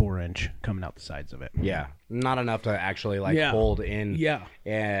with some 4-inch coming out the sides of it. Yeah. Not enough to actually, Yeah. hold in. Yeah.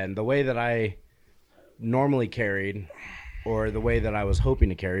 And the way that I normally carried, or the way that I was hoping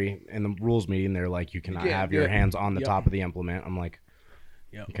to carry, in the rules meeting, they're like, you cannot have your hands on the top of the implement. I'm like,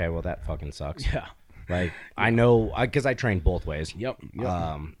 Yep. okay, well, that fucking sucks. Yeah. Like, I know, because I trained both ways. Yep.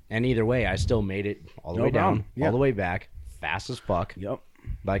 And either way, I still made it all the No way down, problem. Yeah. all the way back, fast as fuck. Yep.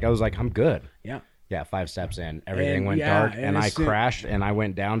 Like, I was like, I'm good. Yeah. Yeah, 5 steps in, everything And, went yeah, dark, and and I as soon- crashed, and I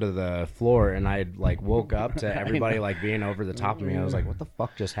went down to the floor, and I like woke up to everybody like being over the top of me. I was like, what the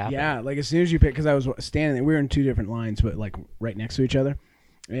fuck just happened? Yeah, like as soon as you pick, because I was standing there, we were in 2 different lines, but like right next to each other,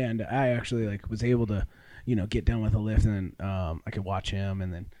 and I actually like was able to, get down with a lift, and then I could watch him,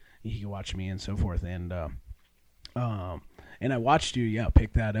 and then he could watch me, and so forth, and I watched you,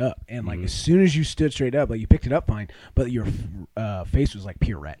 pick that up, and like as soon as you stood straight up, like you picked it up fine, but your face was like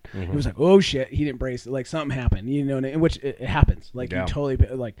pure red. It was like, oh shit, he didn't brace it, like something happened, which it happens. Like Yeah. you totally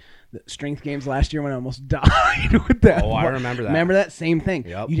like the strength games last year when I almost died with that. Oh, I remember that. Remember that same thing?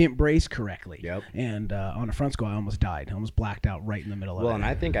 Yep. You didn't brace correctly. Yep. And on a front squat, I almost died. I almost blacked out right in the middle of Well, it. and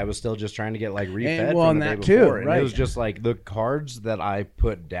I think I was still just trying to get like refed well, from the and day that too, before, and right. it was just like the cards that I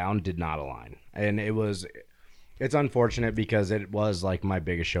put down did not align, and it's unfortunate because it was like my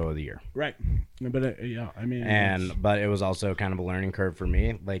biggest show of the year. Right. But I mean, But it was also kind of a learning curve for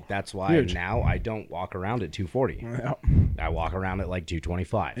me. Like that's why Huge. now I don't walk around at 240. I walk around at like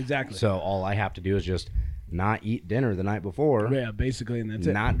 225. Exactly. So all I have to do is just not eat dinner the night before, yeah, basically, and that's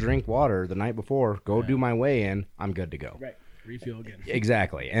it. not drink water the night before, go do my weigh-in, I'm good to go. Right. Refuel again.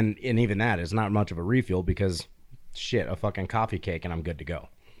 Exactly. And even that is not much of a refuel because shit, a fucking coffee cake and I'm good to go.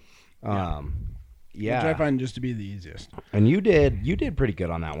 Yeah. Which I find just to be the easiest. And you did pretty good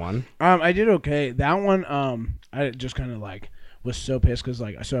on that one. I did okay. That one, I just kind of like was so pissed because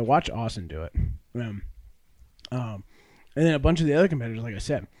like, so I watched Austin do it, And then a bunch of the other competitors, like I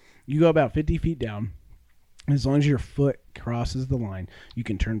said, you go about 50 feet down. As long as your foot crosses the line, you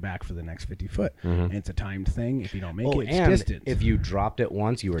can turn back for the next 50 foot. And it's a timed thing. If you don't make it, it's and distance. if you dropped it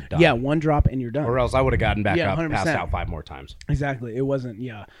once, you were done. Yeah, one drop and you're done. Or else I would have gotten back Yeah, up, 100%. passed out 5 more times. Exactly. It wasn't,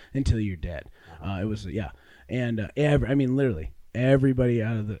 until you're dead. It was, And literally, everybody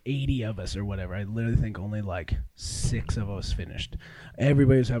out of the 80 of us or whatever, I literally think only like 6 of us finished.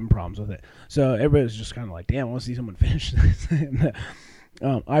 Everybody was having problems with it. So everybody was just kind of like, damn, I want to see someone finish this. And,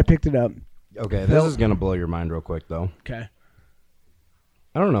 I picked it up. Okay, this is going to blow your mind real quick, though. Okay.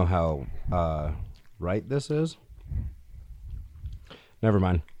 I don't know how right this is. Never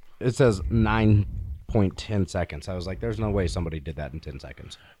mind. It says 9.10 seconds. I was like, there's no way somebody did that in 10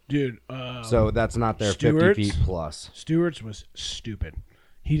 seconds. Dude. So that's not their Stewart's- 50 feet plus. Stewart's was stupid.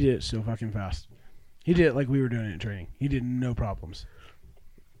 He did it so fucking fast. He did it like we were doing it in training. He did no problems.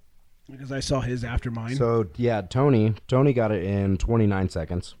 Because I saw his after mine. So, yeah, Tony got it in 29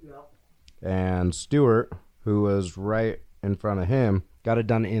 seconds. Yep. And Stewart, who was right in front of him, got it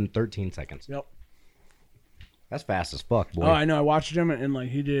done in 13 seconds. Yep. That's fast as fuck, boy. Oh, I know. I watched him and like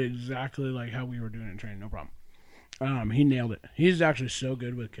he did exactly like how we were doing it in training. No problem. He nailed it. He's actually so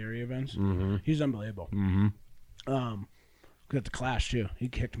good with carry events. Mm-hmm. He's unbelievable. Mm-hmm. At the Clash too. He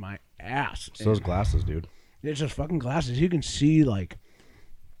kicked my ass. It's those glasses, dude. It's just fucking glasses. You can see like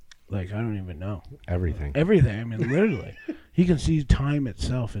I don't even know Everything. everything. I mean, literally, he can see time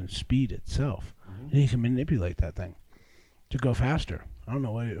itself and speed itself, and he can manipulate that thing to go faster. I don't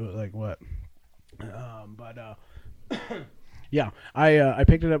know what. Yeah, I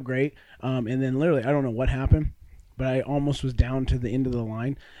picked it up great, and then literally I don't know what happened, but I almost was down to the end of the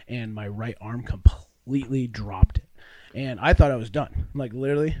line, and my right arm completely dropped it, and I thought I was done, like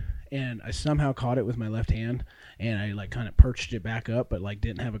literally, and I somehow caught it with my left hand, and I like kind of perched it back up, but like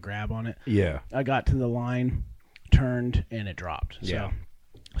didn't have a grab on it. Yeah. I got to the line, turned, and it dropped. Yeah.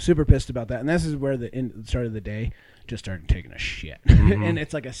 So super pissed about that, and this is where the start of the day just started taking a shit, and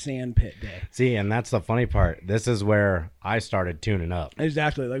it's like a sand pit day. See, and that's the funny part. This is where I started tuning up.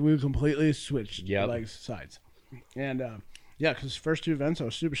 Exactly, like we completely switched Yep. like sides, and because first 2 events I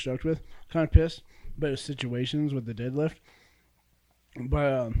was super stoked with, kind of pissed, but it was situations with the deadlift,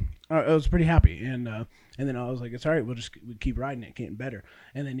 but I was pretty happy, and then I was like, it's all right, we'll keep riding it, getting better,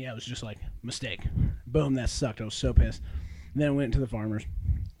 and then it was just like mistake, boom, that sucked. I was so pissed. And then went to the farmers,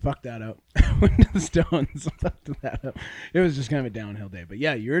 fucked that up. Went to the stones, fucked that up. It was just kind of a downhill day, but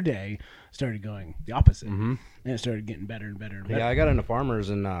yeah, your day started going the opposite, and it started getting better and better and better. Yeah, I got into farmers,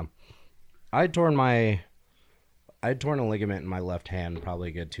 and I had torn a ligament in my left hand probably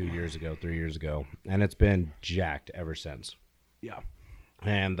a good 3 years ago, and it's been jacked ever since. Yeah.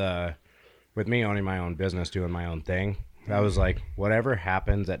 And with me owning my own business, doing my own thing, I was like, whatever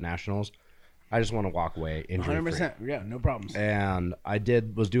happens at nationals, I just want to walk away injury-free. 100%. Yeah, no problems. And I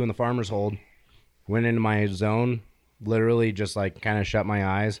was doing the farmer's hold, went into my zone, literally just like kind of shut my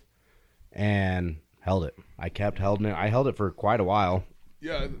eyes and held it. I kept holding it. I held it for quite a while.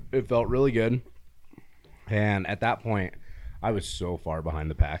 Yeah, it felt really good. And at that point, I was so far behind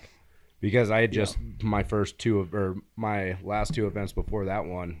the pack because I had just my last 2 events before that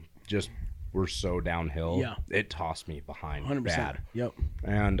one just were so downhill. Yeah. It tossed me behind 100%. bad. Yep.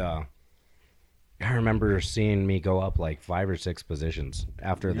 And I remember seeing me go up like 5 or 6 positions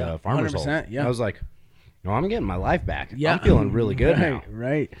after the farmer's hold. 100%, yeah. I was like, no, I'm getting my life back. Yeah. I'm feeling really good now.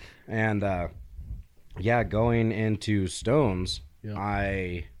 Right. And going into Stones, Yep.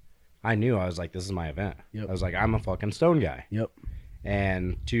 I knew, I was like, this is my event. Yep. I was like, I'm a fucking stone guy. Yep.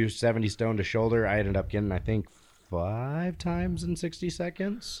 And 270 stone to shoulder, I ended up getting, I think, 5 times in 60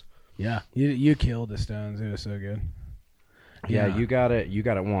 seconds. Yeah. You killed the stones. It was so good. Yeah, you got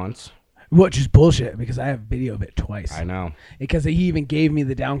it once. Which is bullshit because I have video of it twice. I know. Because he even gave me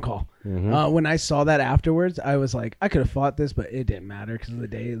the down call. Mm-hmm. When I saw that afterwards, I was like, I could have fought this, but it didn't matter because of the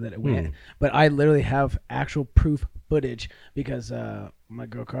day that it went. But I literally have actual proof footage because my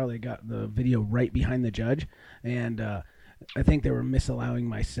girl Carly got the video right behind the judge, and I think they were misallowing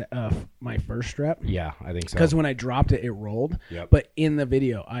my first strap. Yeah, I think so. Because when I dropped it, it rolled. Yep. But in the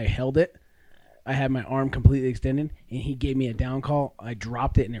video, I held it. I had my arm completely extended, and he gave me a down call. I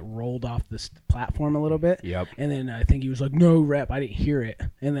dropped it, and it rolled off this platform a little bit. Yep. And then I think he was like, no rep. I didn't hear it.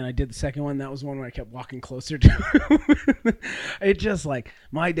 And then I did the second one. That was the one where I kept walking closer to it. Just like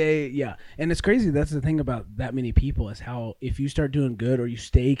my day, yeah. And it's crazy. That's the thing about that many people is how if you start doing good or you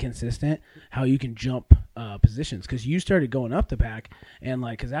stay consistent, how you can jump positions. Because you started going up the pack, and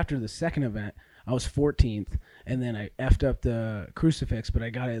like, because after the second event, I was 14th, and then I effed up the crucifix, but I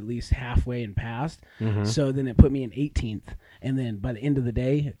got it at least halfway and passed. Mm-hmm. So then it put me in 18th, and then by the end of the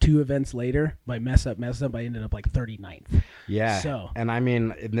day, 2 events later, by mess up, I ended up like 39th. Yeah. So, and I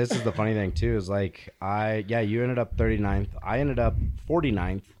mean, and this is the funny thing too, is like you ended up 39th. I ended up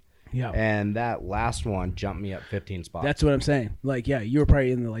 49th. yeah. And that last one jumped me up 15 spots. That's what I'm saying. Like, yeah, you were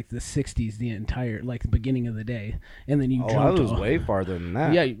probably in the 60s the entire the beginning of the day, and then you jumped. I was way farther than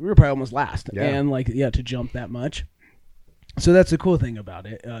that. Yeah, you were probably almost last, Yeah. and to jump that much. So that's the cool thing about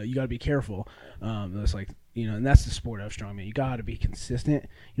it. You got to be careful. It's and that's the sport of strongman. You got to be consistent.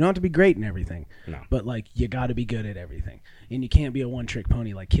 You don't have to be great in everything, No. but you got to be good at everything, and you can't be a one-trick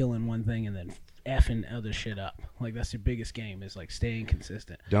pony, killing one thing and then effing other shit up. That's your biggest game is staying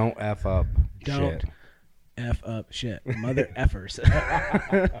consistent. Don't F up Don't shit. F up shit. Mother effers.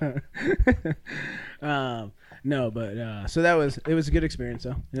 No, but so it was a good experience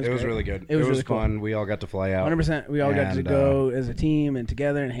though. It was great. really good. It was really fun. cool. We all got to fly out. 100%. We all got to And, go as a team and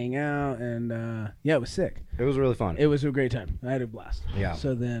together and hang out, and it was sick. It was really fun. It was a great time. I had a blast. Yeah.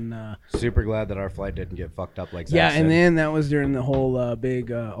 So then Super glad that our flight didn't get fucked up like that. yeah, and then that was during the whole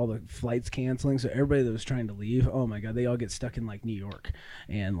big all the flights canceling. So everybody that was trying to leave, oh my god, they all get stuck in New York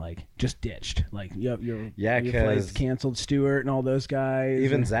and just ditched. Your flights 'cause canceled. Stuart and all those guys.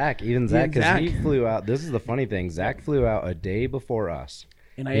 even Zach, because Zach. he flew out. This is the funny thing. Zach flew out a day before us.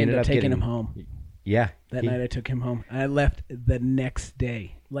 And I He ended up taking getting- him home. Yeah. That night I took him home. I left the next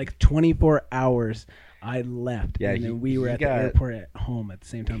day. 24 hours I left. Yeah, and then he- we were he at got- the airport at home at the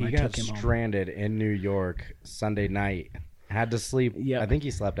same time He I got took him home. stranded in New York Sunday night. Had to sleep. Yep. I think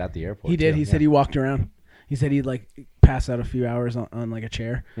he slept at the airport. He did. too. He said he walked around. He said he'd pass out a few hours on a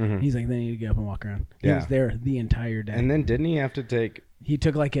chair. Mhm. He's like, then you need to get up and walk around. He Yeah. was there the entire day. And then didn't he have to take he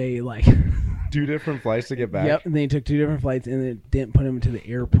took a 2 different flights to get back? Yep. And then he took 2 different flights, and it didn't put him into the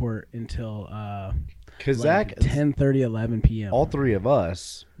airport until Because Zach, 10:30, 11 p.m. all 3 of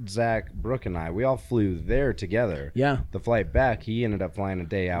us, Zach, Brooke, and I, we all flew there together. Yeah. The flight back, he ended up flying a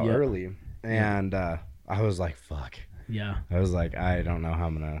day out Yep. early. And I was like, fuck. Yeah. I was like, I don't know how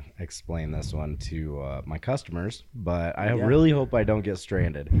I'm going to explain this one to my customers, but I Yeah. really hope I don't get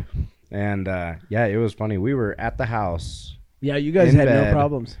stranded. And it was funny. We were at the house. Yeah, you guys In had bed. no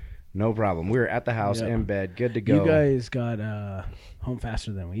problems. No problem. We were at the house Yeah. in bed, good to go. You guys got home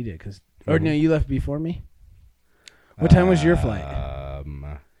faster than we did, or no, you left before me. What time was your flight?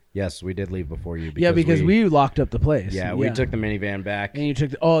 Yes, we did leave before you. Because we locked up the place. Yeah, we took the minivan back. And you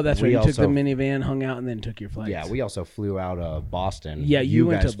took that's right. We You took the also- minivan, hung out, and then took your flights. Yeah, we also flew out of Boston. Yeah, you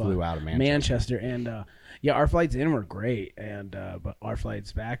went guys to flew out of Manchester. and our flights in were great, and but our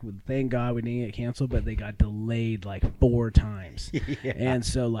flights back, thank God we didn't get canceled, but they got delayed 4 times. Yeah. And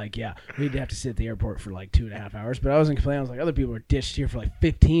so we'd have to sit at the airport for 2.5 hours. But I wasn't complaining. I was like, other people were ditched here for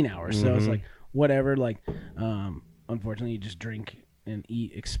 15 hours. So it's whatever. Unfortunately, you just drink and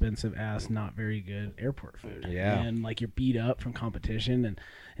eat expensive ass, not very good airport food. Yeah. And you're beat up from competition and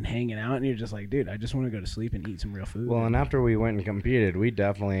hanging out, and you're just like, dude, I just want to go to sleep and eat some real food. Well, and after we went and competed, we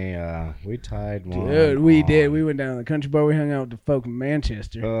definitely we tied one. Dude, we on. did. We went down to the country bar. We hung out with the folk in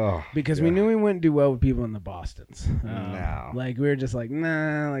Manchester Oh, because we yeah. knew we wouldn't do well with people in the Bostons. No. We were just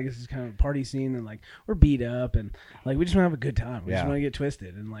nah, this is kind of a party scene, and we're beat up, and we just want to have a good time. We just Yeah. want to get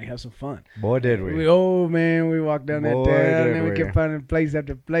twisted and have some fun. Boy, did we. Oh man, we walked down that Boy, town, did and then we we. kept finding place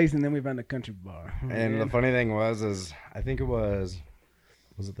after place, and then we found a country bar. And the funny thing is I think it was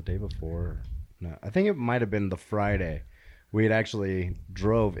it the day before? No, I think it might have been the Friday. We had actually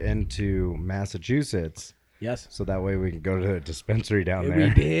drove into Massachusetts, yes. so that way we could go to a dispensary down there. We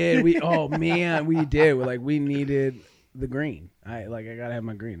did. We we did. We needed the green. I gotta have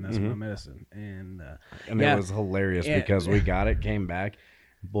my green. That's my medicine. And And yeah. it was hilarious Yeah. because we got it, came back.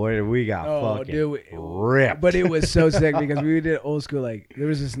 Boy, did we got fucking ripped. But it was so sick because we did old school. There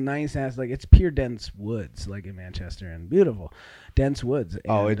was this nice ass, it's pure dense woods, in Manchester, and beautiful dense woods.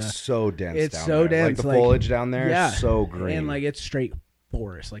 Oh, And, it's so dense. it's down so there. dense, the foliage down there is so green. and it's straight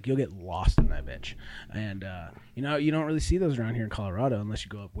forest. You'll get lost in that bitch. And you don't really see those around here in Colorado unless you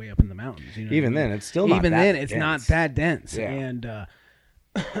go way up in the mountains. You know what I Even mean? then, it's still not even that then it's dense. not that dense. Yeah. And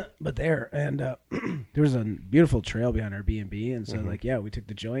but there there was a beautiful trail behind our B&B, and so we took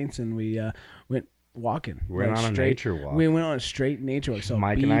the joints and we went walking. We went on a nature walk. We went on a straight nature walk. So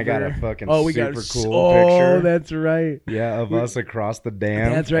Mike and I got a fucking we got super cool oh, picture. that's right. Yeah, of us across the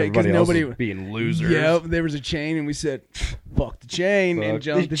dam. That's right, 'cause Everybody else nobody- was being losers. Yep, there was a chain, and we said, "Fuck the chain," and Fuck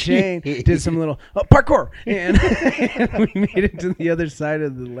jumped the the chain. chain. Did some little parkour, and, and we made it to the other side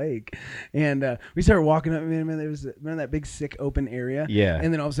of the lake. And we started walking up. Man, there was remember that big sick open area. Yeah.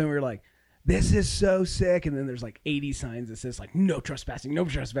 And then all of a sudden we were like, this is so sick. And then there's like 80 signs that says like, no trespassing, no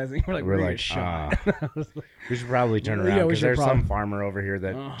trespassing. We're like, like, shot. we should probably turn Yeah, around we because should there's probably. some farmer over here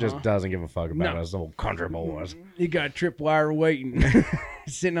that just doesn't give a fuck about us old country boys. You got tripwire waiting,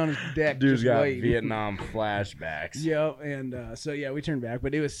 sitting on his deck. Dude's just got waiting. Vietnam flashbacks. Yep, and so yeah, we turned back,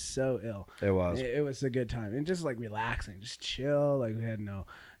 but it was so ill. It was. It was a good time, and just like relaxing, just chill. Like we had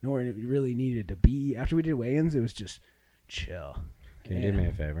nowhere we really needed to be. After we did weigh-ins, it was just chill. Can you do me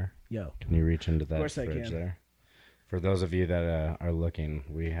a favor? Yo, Can you reach into that course I fridge can. there? For those of you that are looking,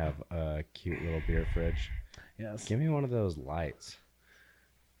 we have a cute little beer fridge. yes. Give me one of those lights.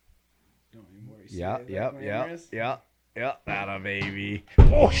 Don't even worry. See Yeah, that yep, back yep, mirrors? yep, yep. Atta baby.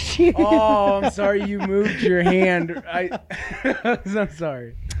 Oh shit. Oh, I'm sorry you moved your hand. I'm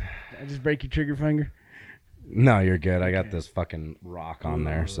sorry. Did I just break your trigger finger? No, you're good. I got this fucking rock on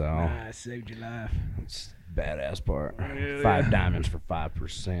there, so Nah, I saved your life. it's the badass part. Yeah. 5 diamonds for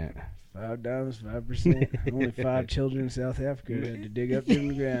 5%. $5, 5%. Only 5 children in South Africa had to dig up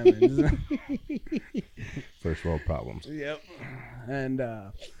them grandmas. First world problems. Yep. And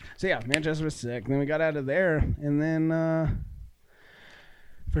so yeah, Manchester was sick. Then we got out of there, and then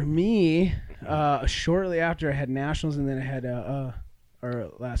for me, shortly after I had nationals, and then I had our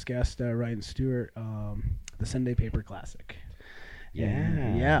last guest, Ryan Stewart, the Sunday Paper Classic.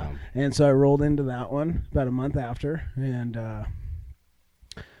 Yeah. Yeah. And so I rolled into that one about a month after, and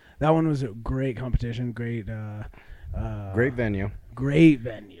that one was a great competition, great venue. great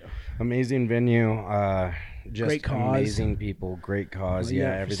venue. Amazing venue. Just Great cause. amazing people. Great cause. Yeah, Yeah,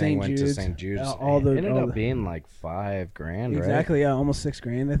 for everything St. went Jude's. to St. Jude's. All It ended up being like $5,000, right? Exactly, yeah, almost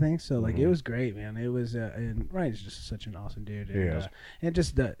 $6,000, I think. So like, Mhm. it was great, man. It was, and Ryan's just such an awesome dude. And, Yes. and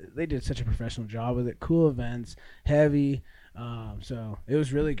just they did such a professional job with it. Cool events, heavy. So it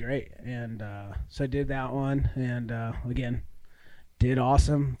was really great. And so I did that one, and again, did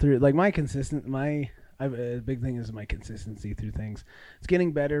awesome through like a big thing is my consistency through things. It's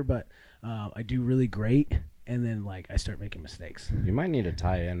getting better, but I do really great, and then like I start making mistakes. You might need to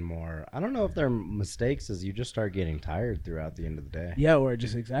tie in more. I don't know if they're mistakes as you just start getting tired throughout the end of the day. Yeah, or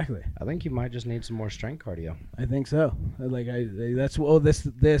just exactly. I think you might just need some more strength cardio. I think so. Like that's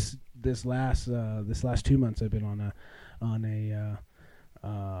this last 2 months I've been on a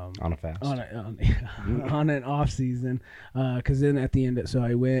fast. on an off season, because then at the end, so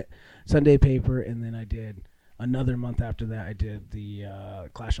I went Sunday Paper, and then I did another month after that. I did the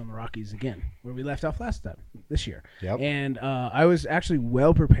Clash on the Rockies again, where we left off last time this year. Yep. And I was actually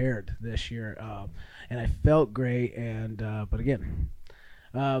well prepared this year, and I felt great. And but again,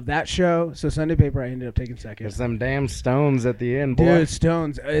 that show, so Sunday Paper, I ended up taking second. There's them damn stones at the end, boy. Dude,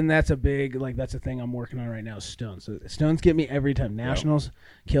 stones, and that's a thing I'm working on right now. Is stones. So stones get me every time. Nationals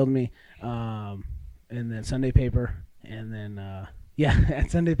killed me, and then Sunday Paper, and then at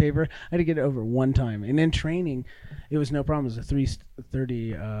Sunday Paper I had to get it over one time, and in training, it was no problem. It was a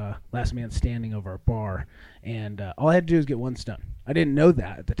 3:30 last man standing over a bar, and all I had to do was get one stun. I didn't know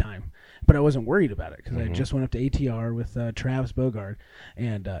that at the time, but I wasn't worried about it because I just went up to ATR with Travis Bogard,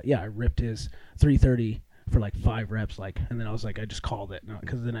 and I ripped his 3:30 for like 5 reps, and then I was like, I just called it,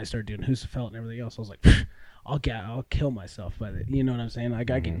 because then I started doing Husafelt and everything else. I was like, I'll kill myself by the, you know what I'm saying?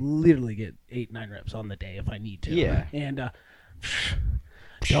 Like I can literally get 8-9 reps on the day if I need to. Yeah. And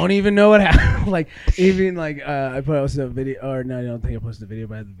don't even know what happened. Like even like I posted a video, or no, I don't think I posted a video,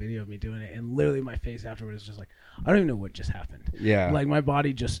 but I had the video of me doing it, and literally my face afterwards was just like, I don't even know what just happened. Yeah. Like my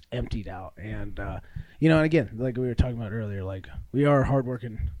body just emptied out, and and again, like we were talking about earlier, like we are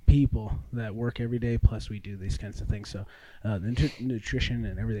hardworking people that work every day. Plus we do these kinds of things, so the nutrition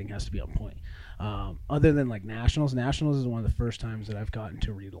and everything has to be on point. Other than like nationals is one of the first times that I've gotten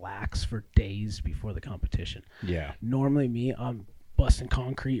to relax for days before the competition. Yeah. Normally I'm busting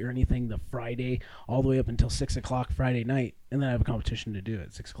concrete or anything the Friday all the way up until 6 o'clock Friday night, and then I have a competition to do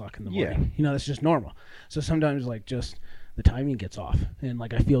at 6 o'clock in the morning. Yeah. That's just normal. So sometimes like just the timing gets off, and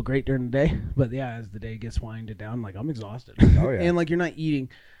like I feel great during the day, but as the day gets winded down, like I'm exhausted. Oh yeah. And like you're not eating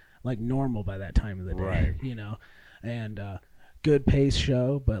like normal by that time of the day, Right. And good pace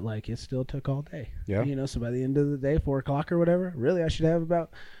show, but like it still took all day. Yeah. So by the end of the day, 4 o'clock or whatever, really I should have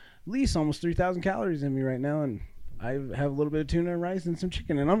about at least almost 3,000 calories in me right now, and I have a little bit of tuna and rice and some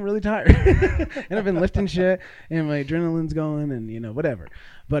chicken, and I'm really tired. And I've been lifting shit, and my adrenaline's going, and whatever.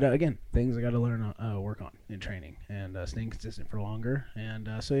 But again, things I got to learn, work on in training, and staying consistent for longer. And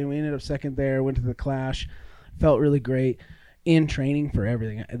so we ended up second there. Went to the Clash, felt really great in training for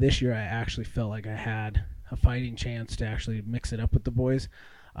everything. This year, I actually felt like I had a fighting chance to actually mix it up with the boys,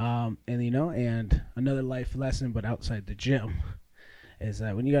 and another life lesson, but outside the gym, is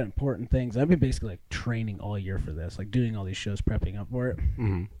that when you got important things, I've been basically like training all year for this, like doing all these shows, prepping up for it.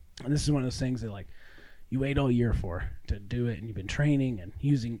 Mm-hmm. And this is one of those things that like you wait all year for to do it, and you've been training and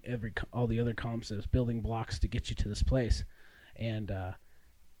using all the other comps as building blocks to get you to this place, and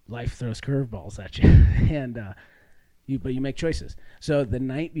life throws curveballs at you, and but you make choices. So the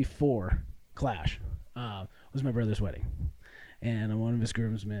night before Clash was my brother's wedding, and I'm one of his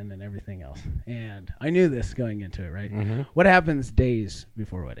groomsmen and everything else. And I knew this going into it, right? Mm-hmm. What happens days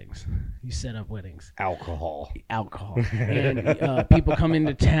before weddings? You set up weddings. Alcohol. And people come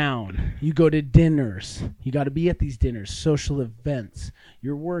into town. You go to dinners. You got to be at these dinners, social events.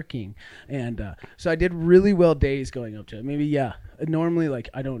 You're working. And so I did really well days going up to it. Maybe, normally, like,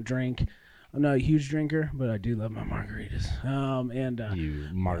 I don't drink. I'm not a huge drinker, but I do love my margaritas. You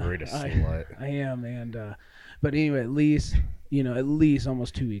margarita slut. I am. But anyway, at least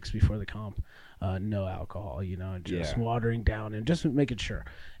almost 2 weeks before the comp, no alcohol, and just watering down and just making sure.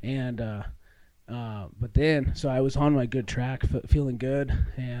 And but then, so I was on my good track, feeling good,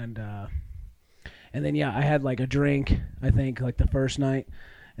 and then I had like a drink, I think, like the first night,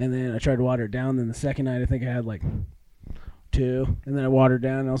 and then I tried to water it down. Then the second night, I think I had like 2, and then I watered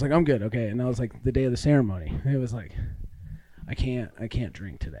down, and I was like, I'm good, okay. And that was like the day of the ceremony. It was like, I can't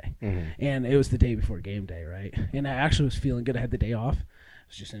drink today. Mm-hmm. And it was the day before game day, right? And I actually was feeling good. I had the day off. I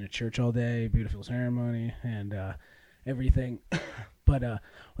was just in a church all day, beautiful ceremony and everything. But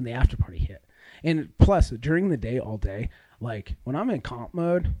when the after party hit, and plus during the day all day, like when I'm in comp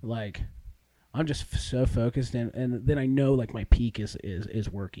mode, like I'm just so focused, and then I know like my peak is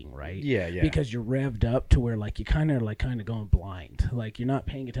working, right? Yeah. Because you're revved up to where like you kind of going blind, like you're not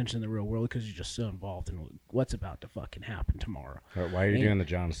paying attention in the real world because you're just so involved in what's about to fucking happen tomorrow. Why are you doing the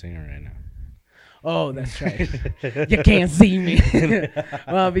John Cena right now? Oh, that's right. You can't see me.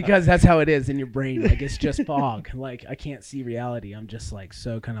 Well, because that's how it is in your brain. Like it's just fog. Like I can't see reality. I'm just like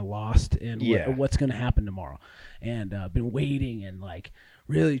so kind of lost in what's going to happen tomorrow, and been waiting and like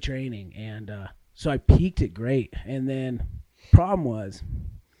really training, and so I peaked it great. And then problem was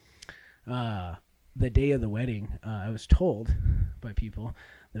the day of the wedding, I was told by people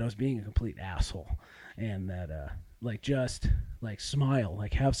that I was being a complete asshole, and that like just like smile,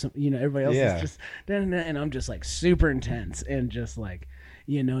 like have some, everybody else is just and I'm just like super intense and just like,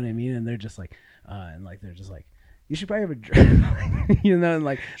 you know what I mean? And they're just like they're just like, you should probably have a drink, and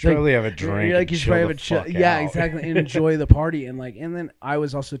like probably have a drink. Like you should probably have exactly, and enjoy the party, and then I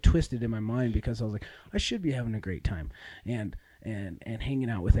was also twisted in my mind because I was like, I should be having a great time, and hanging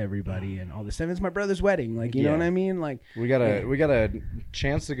out with everybody and all this stuff. It's my brother's wedding, like you know what I mean. Like we got a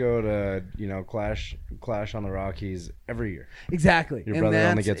chance to go to Clash on the Rockies every year. Exactly, Your brother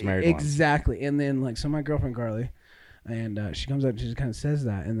only gets married exactly, once. And then like so my girlfriend Carly. And she comes up and she just kind of says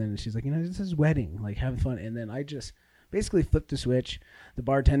that. And then she's like, this is wedding, like having fun. And then I just basically flipped the switch. The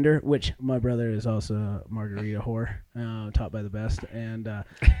bartender, which my brother is also a margarita whore, taught by the best. And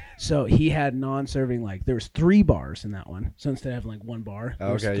so he had non-serving, like there was 3 bars in that one. So instead of having like 1 bar,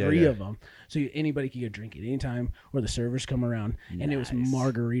 there was 3 of them. So anybody could get a drink at any time, or the servers come around. Nice. And it was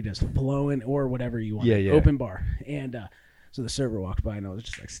margaritas flowing or whatever you want. Yeah. Open bar. And so the server walked by, and I was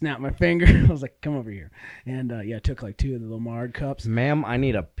just like, snap my finger. I was like, come over here. And I took like 2 of the little marg cups. Ma'am, I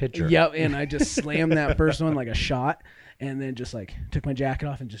need a pitcher. Yep, and I just slammed that first one like a shot, and then just like took my jacket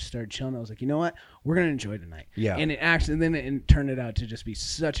off and just started chilling. I was like, you know what? We're going to enjoy tonight. Yeah. And it turned it out to just be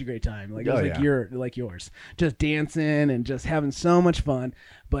such a great time. Like it was like yours. Just dancing and just having so much fun.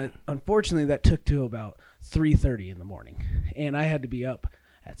 But unfortunately, that took to about 3:30 in the morning, and I had to be up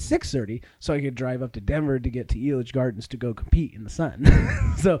at 6:30 so I could drive up to Denver to get to Elitch Gardens to go compete in the sun.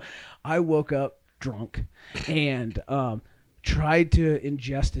 So I woke up drunk and tried to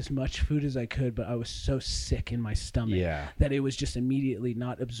ingest as much food as I could, but I was so sick in my stomach that it was just immediately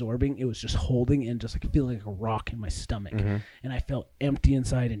not absorbing. It was just holding and just like feeling like a rock in my stomach. Mm-hmm. And I felt empty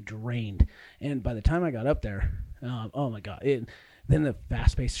inside and drained. And by the time I got up there, oh my God, then the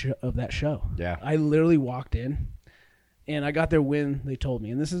fast pace of that show. Yeah. I literally walked in. And I got there when they told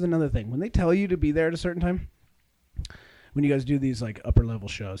me. And this is another thing. When they tell you to be there at a certain time, when you guys do these like upper level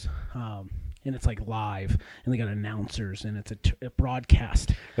shows, and it's like live, and they got announcers, and it's a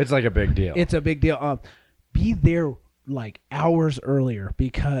broadcast. It's like a big deal. It's a big deal. Be there like hours earlier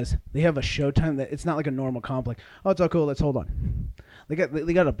because they have a show time that it's not like a normal comp. Like, oh, it's all cool. Let's hold on. They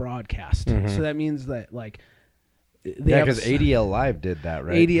got a broadcast. Mm-hmm. So that means that like. Because ADL Live did that,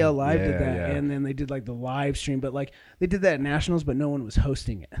 right? ADL Live did that, and then they did like the live stream, but like they did that at Nationals, but no one was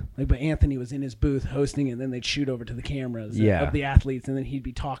hosting it. Like, but Anthony was in his booth hosting it, and then they'd shoot over to the cameras of the athletes, and then he'd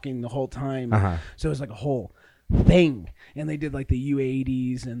be talking the whole time. Uh-huh. So it was like a whole thing, and they did like the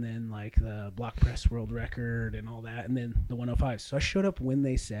U80s, and then like the block press world record and all that, and then the 105. So I showed up when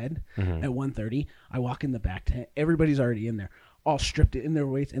they said at 1:30. I walk in the back tent, everybody's already in there. all stripped in their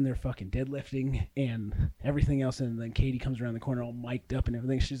weights and they're fucking deadlifting and everything else. And then Katie comes around the corner all mic'd up and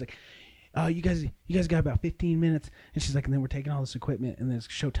everything. She's like, you guys got about 15 minutes. And she's like, and then we're taking all this equipment and then it's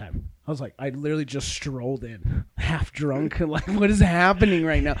showtime. I was like, I literally just strolled in half drunk. Like, what is happening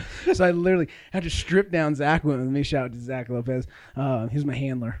right now? So I literally had to strip down Zach with me. Shout out to Zach Lopez. He's my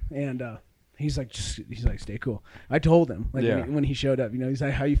handler. And, he's like, stay cool. I told him, like, when he showed up, he's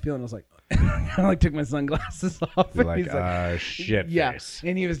like, how you feeling? I was like, I like took my sunglasses off. You're he's like, shit face.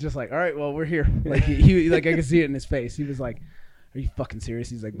 And he was just like, all right, well, we're here. Like, he like, I could see it in his face. He was like, are you fucking serious?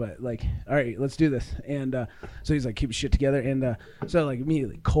 He's like, but like, all right, let's do this. And so he's like, keep your shit together. And so like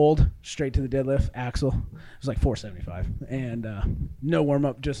immediately cold, straight to the deadlift, axle. It was like 475 and no warm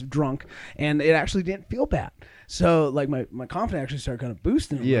up, just drunk. And it actually didn't feel bad. So like my confidence actually started kind of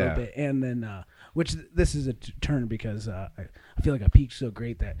boosting a little bit. And then, which this is a turn because I feel like I peaked so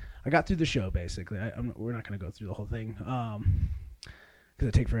great that I got through the show basically. We're not going to go through the whole thing because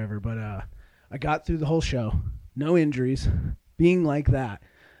it take forever. But I got through the whole show, no injuries. Being like that.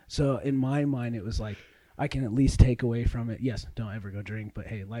 So in my mind, it was like, I can at least take away from it. Yes, don't ever go drink, but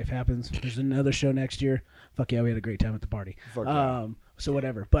hey, life happens. There's another show next year. Fuck yeah, we had a great time at the party. So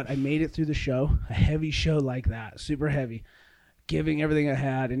whatever. But I made it through the show, a heavy show like that, super heavy, giving everything I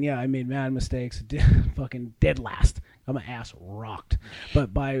had. And yeah, I made mad mistakes, fucking dead last. Got my ass rocked.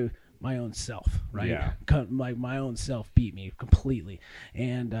 But by my own self, right? Yeah. Like my own self beat me completely.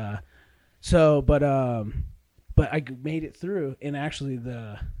 And but I made it through, and actually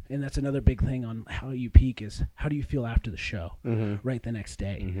and that's another big thing on how you peak is how do you feel after the show, right the next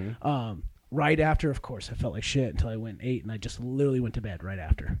day. Right after, of course, I felt like shit until I went and ate, and I just literally went to bed right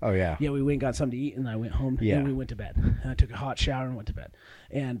after. Oh, yeah. Yeah, we went and got something to eat, and I went home, and we went to bed. And I took a hot shower and went to bed.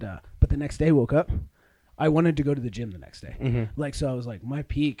 And but the next day, woke up, I wanted to go to the gym the next day. Like, so I was like, my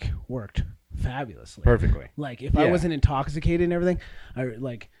peak worked fabulously. Perfectly. Like, if I wasn't intoxicated and everything,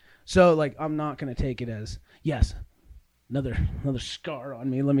 So, like, I'm not going to take it as, yes, another scar on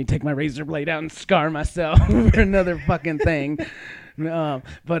me. Let me take my razor blade out and scar myself for another fucking thing.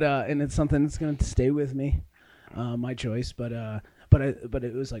 But and it's something that's going to stay with me, my choice. But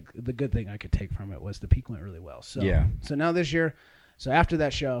it was like the good thing I could take from it was the peak went really well. So, so now this year, so after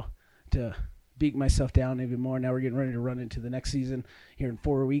that show, to beat myself down even more, now we're getting ready to run into the next season here in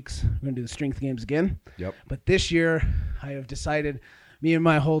 4 weeks. We're going to do the strength games again. Yep. But this year, I have decided... Me and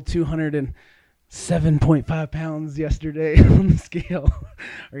my whole 207.5 pounds yesterday on the scale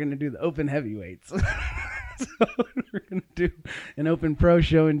are going to do the open heavyweights. So we're going to do an open pro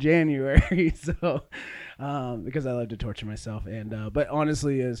show in January. So because I love to torture myself. And but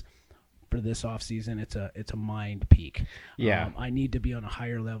honestly is for this off season, it's a mind peak. Yeah. I need to be on a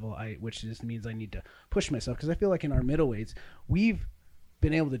higher level, which just means I need to push myself. Because I feel like in our middleweights, we've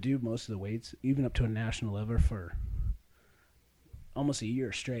been able to do most of the weights, even up to a national level for almost a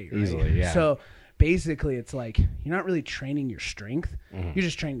year straight, right? Easily, yeah. So basically it's like you're not really training your strength. You're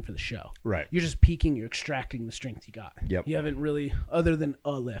just training for the show. Right. You're just peaking, you're extracting the strength you got. Yep. You haven't really, other than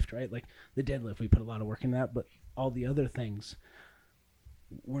a lift, right? Like the deadlift, we put a lot of work in that, but all the other things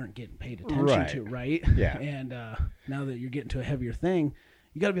weren't getting paid attention to, right? Yeah. And now that you're getting to a heavier thing,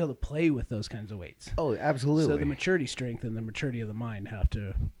 you got to be able to play with those kinds of weights. Oh, absolutely. So the maturity strength and the maturity of the mind have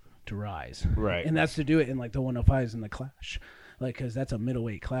to rise. Right. And that's to do it in like the 105s and the Clash. Like, because that's a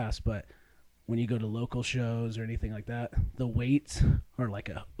middleweight class, but when you go to local shows or anything like that, the weights are like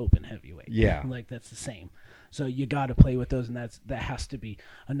a open heavyweight. Yeah. Like, that's the same. So you got to play with those, and that has to be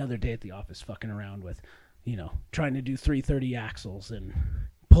another day at the office fucking around with, trying to do 330 axles and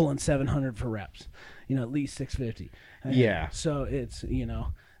pulling 700 for reps, at least 650. Yeah. So it's,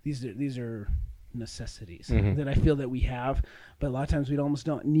 these are necessities that I feel that we have, but a lot of times we almost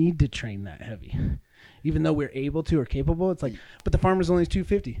don't need to train that heavy. Even though we're able to or capable, it's like, but the farmer's only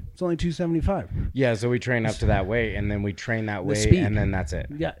 250. It's only 275. Yeah, so we train up to that weight, and then we train that weight, and then that's it.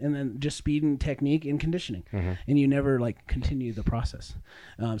 Yeah, and then just speed and technique and conditioning. And you never, continue the process.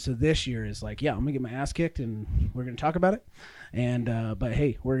 So this year is like, I'm going to get my ass kicked, and we're going to talk about it. And but,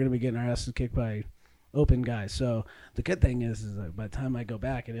 hey, we're going to be getting our asses kicked by open guys. So the good thing is that by the time I go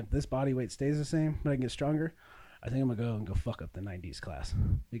back, and if this body weight stays the same, but I can get stronger, I think I'm going to go fuck up the 90s class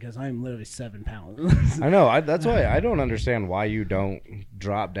because I'm literally 7 pounds. I know. That's why I don't understand why you don't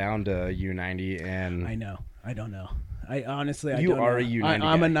drop down to U90. And I know. I don't know. I honestly, you I don't are know. a U90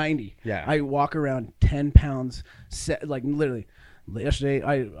 I'm guy. a 90. Yeah. I walk around 10 pounds, literally. Yesterday,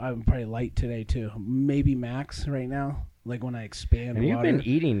 I'm probably light today too. Maybe max right now. Like when I expand and you've water, been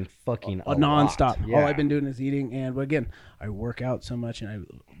eating fucking a nonstop. lot. Yeah. All I've been doing is eating, and again, I work out so much, and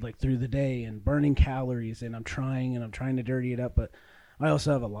I through the day and burning calories, and I'm trying to dirty it up, but I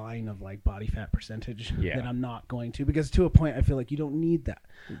also have a line of like body fat percentage Yeah. that I'm not going to, because to a point I feel like you don't need that.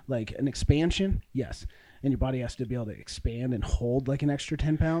 Like an expansion, yes. And your body has to be able to expand and hold like an extra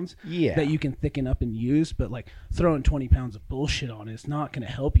 10 pounds Yeah. that you can thicken up and use. But like throwing 20 pounds of bullshit on it's not going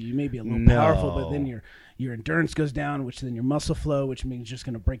to help you. You may be a little No. powerful, but then your endurance goes down, which then your muscle flow, which means just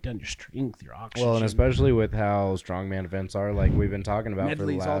going to break down your strength, your oxygen. Well, and especially with how strongman events are, like we've been talking about for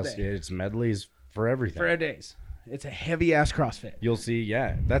the Medleys all last, day. it's medleys for everything. for days. It's a heavy ass CrossFit. You'll see,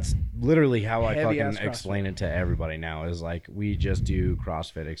 yeah. That's literally how I Heavy-ass fucking explain it to everybody now. Is like we just do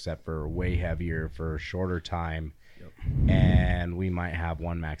CrossFit, except for way heavier for a shorter time, and we might have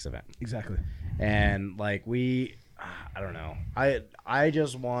one max event. Exactly. And like I don't know. I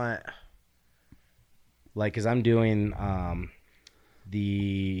just want, like, cause I'm doing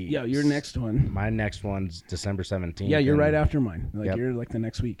Your next one. My next one's December 17th. Yeah, you're and- right after mine. Like Yep. you're like the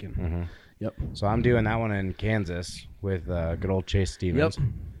next week. And Yep. So I'm doing that one in Kansas with good old Chase Stevens.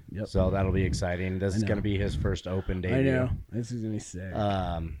 Yep. So that'll be exciting. This is know. going to be his first open debut. I know. This is gonna be sick.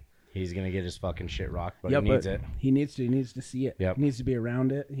 He's going to get his fucking shit rocked, but Yep, he needs but it. He needs to see it. Yep. He needs to be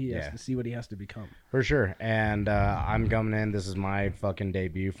around it. He has Yeah. to see what he has to become. For sure. And I'm coming in. This is my fucking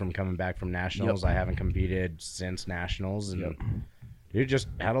debut from coming back from Nationals. Yep. I haven't competed since Nationals. And Yep. dude, just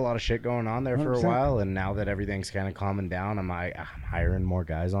had a lot of shit going on there for a 100%. while. And now that everything's kind of calming down, I'm hiring more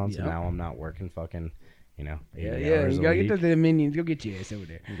guys on. So Yep. now I'm not working fucking, 80 Yeah. hours You a gotta week. get to the minions. Go get your ass over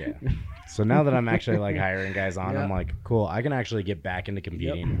there. Yeah. So now that I'm actually like hiring guys on, Yeah. I'm like, cool, I can actually get back into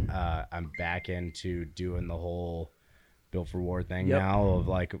competing. I'm back into doing the whole Built for War thing Yep. now of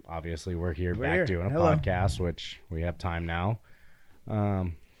like, obviously we're here We're back here. doing a Hello. podcast, which we have time now.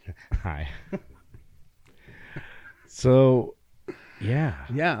 Hi. So yeah.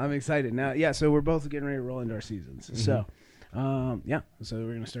 Yeah, I'm excited now. Yeah, so we're both getting ready to roll into our seasons. Mm-hmm. So, so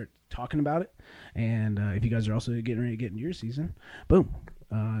we're gonna start talking about it. And if you guys are also getting ready to get into your season, boom.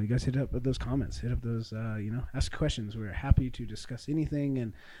 You guys hit up those comments, hit up those, ask questions. We're happy to discuss anything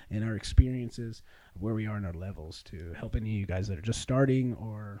and our experiences, where we are in our levels, to help any of you guys that are just starting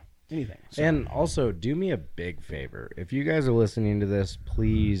or anything. So, And also, do me a big favor. If you guys are listening to this,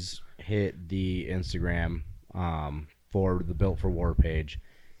 please hit the Instagram for the Built for War page.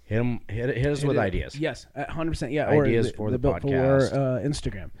 Hit us with ideas. Yes, 100%. Yeah, Ideas or for the Built for War, podcast.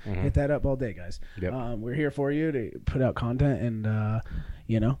 Instagram. Mhm. Hit that up all day, guys. Yep. We're here for you to put out content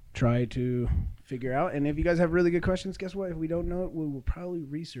and try to figure out. And if you guys have really good questions, guess what? If we don't know it, we will probably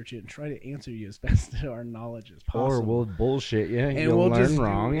research it and try to answer you as best as our knowledge is possible. Or we'll bullshit you. And You'll we'll learn just do-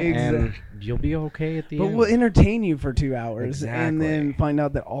 wrong, and exact- you'll be okay at the But end. we'll entertain you for 2 hours and then Exactly. find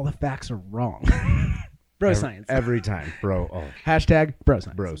out that all the facts are wrong. Bro science. Every time, bro. Oh, Hashtag bro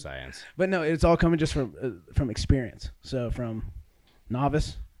science. bro science. But no, it's all coming just from experience. So from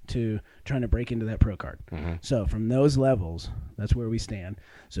novice to trying to break into that pro card. Mhm. So from those levels, that's where we stand.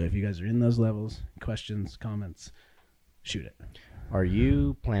 So if you guys are in those levels, questions, comments, shoot it. Are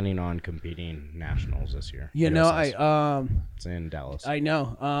you planning on competing nationals this year? You know, USS. It's in Dallas. I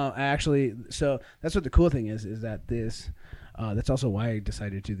know. I actually, so that's what the cool thing is that this. That's also why I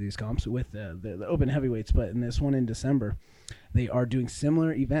decided to do these comps with the open heavyweights. But in this one in December, they are doing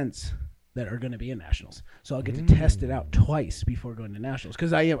similar events that are going to be in nationals. So I'll get to test it out twice before going to nationals,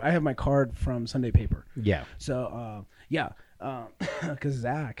 because I have my card from Sunday Paper. Yeah. So because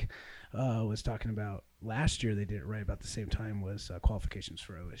Zach was talking about last year, they did it right about the same time, was qualifications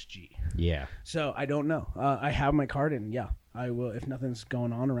for OSG. Yeah. So I don't know. I have my card, and I will. If nothing's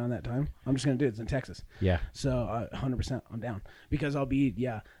going on around that time, I'm just gonna do it. It's in Texas. Yeah. So 100%, I'm down, because I'll be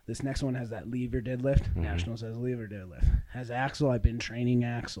This next one has that lever deadlift. Mm-hmm. Nationals has lever deadlift. Has axle. I've been training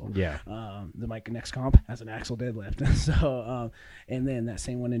axle. Yeah. My next comp has an axle deadlift. So and then that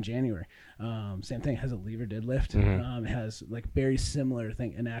same one in January, same thing, has a lever deadlift. Mm-hmm. It has like very similar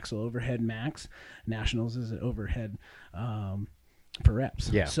thing, an axle overhead max. Nationals is an overhead. For reps.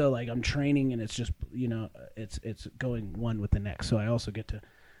 Yeah. So like I'm training, and it's just it's going one with the next. So I also get to,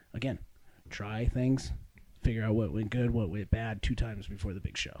 again, try things, figure out what went good, what went bad 2 times before the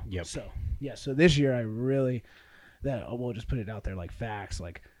big show. Yep. So so this year I really we'll just put it out there like facts.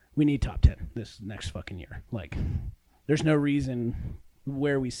 Like we need top 10 this next fucking year. Like there's no reason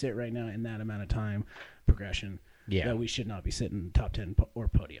where we sit right now in that amount of time progression. Yeah. That we should not be sitting top 10 or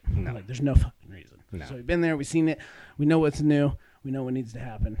podium. No. Like there's no fucking reason. No. So we've been there, we've seen it, we know what's new. We know what needs to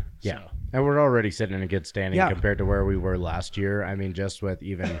happen. Yeah. So, And we're already sitting in a good standing Yeah. compared to where we were last year. I mean, just with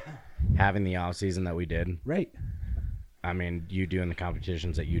even having the off season that we did. right. I mean, you doing the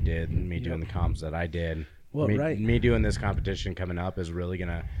competitions that you did, and me doing the comps that I did. Well, me, right. Me doing this competition coming up is really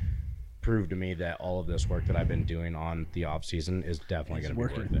gonna proved to me that all of this work that I've been doing on the off season is definitely going to be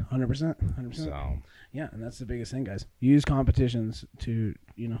worth it. 100%. So yeah, and that's the biggest thing, guys. Use competitions to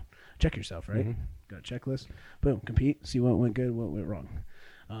check yourself, right? Mhm. Got a checklist. Boom, compete. See what went good, what went wrong.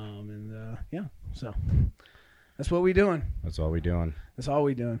 Yeah, so that's what we doing. that's all we doing. That's all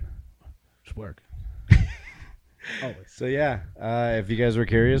we doing. Just work. Always. So yeah, if you guys were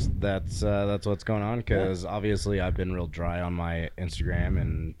curious, that's what's going on. Because obviously I've been real dry on my Instagram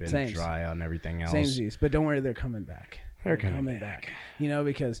and been Sames. dry on everything else. Samesies, but don't worry, they're coming back. They're coming back.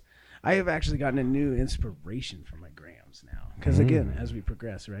 Because I have actually gotten a new inspiration from my grams now. Because again, as we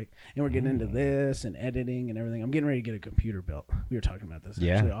progress, right, and we're getting into this and editing and everything, I'm getting ready to get a computer built. We were talking about this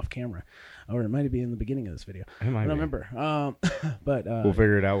actually off camera, or it might be in the beginning of this video. It might I don't be. remember. But We'll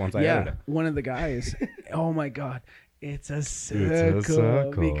figure it out once I edit it. one of the guys. Oh my God. It's a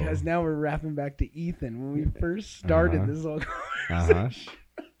circle, because now we're wrapping back to Ethan when we first started this whole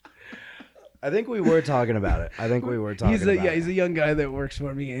I think we were talking about it. He's a young guy that works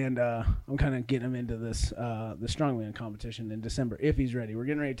for me, and I'm kind of getting him into this the strongman competition in December if he's ready. We're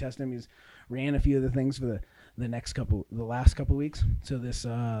getting ready to test him. He's ran a few of the things for the last couple weeks. So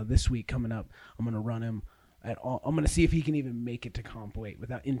this week coming up, I'm gonna run him at all. I'm gonna see if he can even make it to comp weight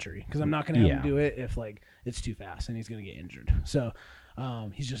without injury, because I'm not gonna have him do it if it's too fast and he's gonna get injured. So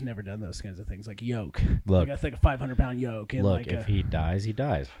he's just never done those kinds of things like yoke. Look, like a 500-pound yoke. And look, if he dies, he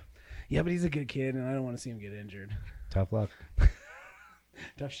dies. Yeah, but he's a good kid, and I don't want to see him get injured. Tough luck.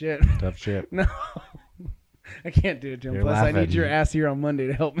 Tough shit. Tough shit. No, I can't do it to him. You're Plus, laughing. I need your ass here on Monday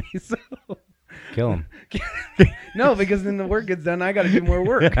to help me. So Kill him. no, because then the work gets done. I got to do more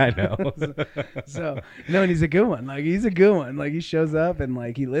work. I know. No, and he's a good one. Like, he's a good one. Like, he shows up and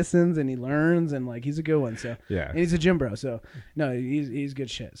like he listens and he learns, and like he's a good one. So Yeah. and he's a gym bro. So no, he's good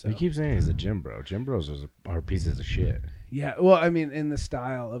shit. So You keep saying he's a gym bro. Gym bros are pieces of shit. yeah. Well, I mean, in the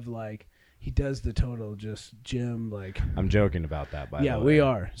style of like he does the total just gym like. I'm joking about that, by the way. Yeah, we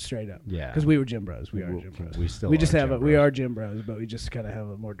are straight up. Yeah. Because we were gym bros. We are gym bros. We still we just are have gym we bros. are gym bros, but we just kind of have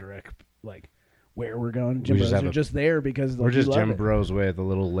a more direct like where we're going. Gym We just bros have are just there because like, We're just we love gym it. bros with a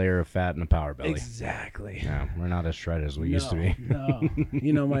little layer of fat and a power belly. Exactly. Yeah, we're not as shredded as we used to be.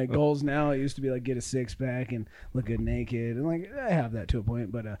 No. My goals now, it used to be like get a six pack and look good naked, and like I have that to a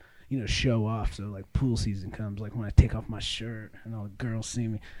point, but show off. So like pool season comes, like when I take off my shirt and all the girls see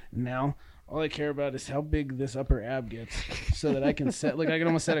me. Now all I care about is how big this upper ab gets, so that I can set like I can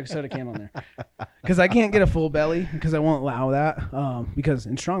almost set a soda can on there, because I can't get a full belly because I won't allow that. Because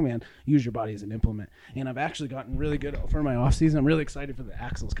in strongman, use your body as an implement, and I've actually gotten really good for my off season. I'm really excited for the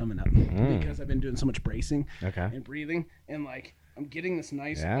axles coming up because I've been doing so much bracing and breathing, and like I'm getting this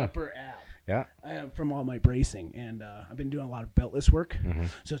nice upper ab. Yeah. From all my bracing, and I've been doing a lot of beltless work,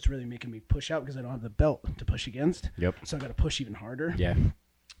 so it's really making me push out because I don't have the belt to push against. Yep. So I got to push even harder. Yeah.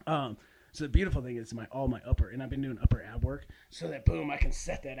 So the beautiful thing is all my upper, and I've been doing upper ab work, so that boom, I can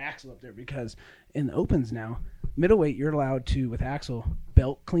set that axle up there, because in the opens now, middleweight, you're allowed to, with axle,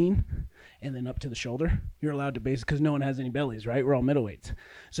 belt clean, and then up to the shoulder. You're allowed to because no one has any bellies, right? We're all middleweights.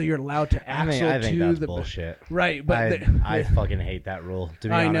 So you're allowed to axle I think to that's the bullshit. Right, but I fucking hate that rule, to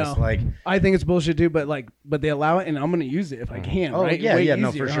be I honest. know. Like, I think it's bullshit too, but they allow it, and I'm gonna use it if I can. oh right? yeah, Way no,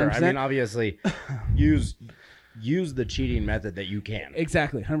 easier, for sure. 100%. I mean, obviously, use the cheating method that you can.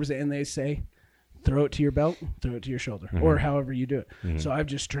 Exactly, 100%. And they say, throw it to your belt, throw it to your shoulder, or however you do it. So I've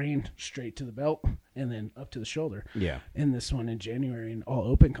just trained straight to the belt and then up to the shoulder. Yeah. And this one in January in all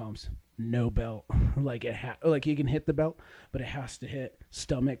open comps, no belt. Like you can hit the belt, but it has to hit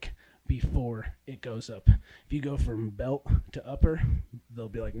stomach before it goes up. If you go from belt to upper, they'll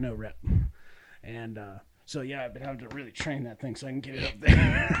be like no rep. And so yeah, I've been having to really train that thing so I can get it up there.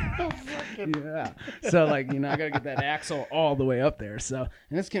 Yeah. So I gotta get that axle all the way up there. So,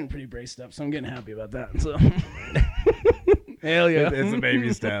 and it's getting pretty braced up, so I'm getting happy about that. So hell yeah. It's the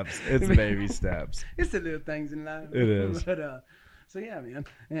baby steps. It's the baby steps. It's the little things in life. It is. But so yeah, man.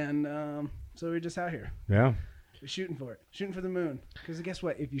 And so we're just out here. Yeah. We're shooting for it. Shooting for the moon. Because guess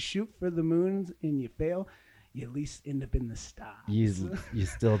what? If you shoot for the moons and you fail, you at least end up in the stars. You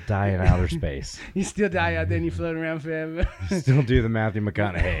still die in outer space. You still die out there and you float around forever. You still do the Matthew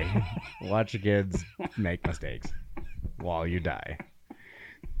McConaughey. Watch your kids make mistakes while you die.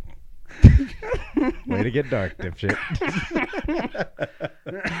 Way to get dark, dipshit.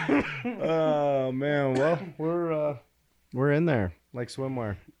 Oh man, well we're in there like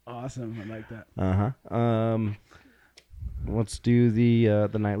swimwear. Awesome, I like that. Let's do the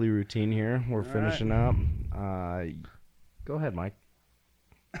nightly routine here. We're finishing up. Go ahead, Mike.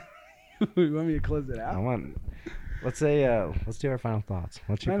 You want me to close it out? Let's do our final thoughts.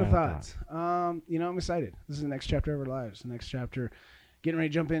 What's your final thoughts? I'm excited. This is the next chapter of our lives. The next chapter getting ready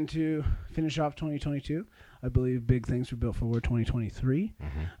to jump into finish off 2022. I believe big things for Built for War 2023.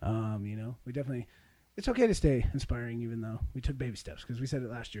 You know, we definitely. It's okay to stay inspiring, even though we took baby steps, because we said it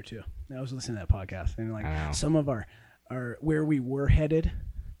last year too. I was listening to that podcast, and like some of our where we were headed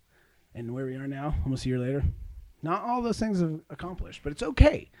and where we are now, almost a year later, not all those things have accomplished, but it's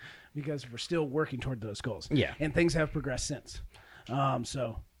okay because we're still working toward those goals. Yeah, and things have progressed since. And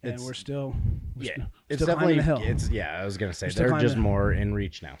we're still it's still definitely the hill. I was gonna say they're just more in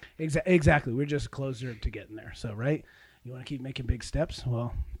reach now. Exactly, we're just closer to getting there. So right, you want to keep making big steps.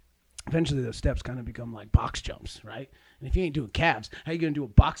 Well, eventually those steps kind of become like box jumps, right? And if you ain't doing calves, how you gonna do a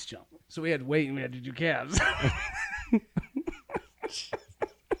box jump? So we had to wait and we had to do calves.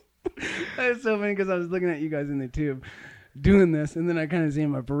 That's so funny because I was looking at you guys in the tube doing this, and then I kind of see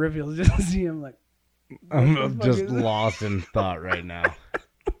my peripherals, just see him like. I'm just lost in thought right now.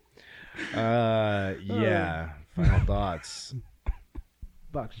 Yeah. Final thoughts.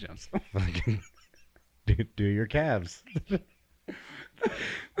 Box jumps. Fucking do your calves.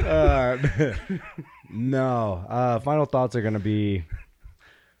 No. Final thoughts are gonna be: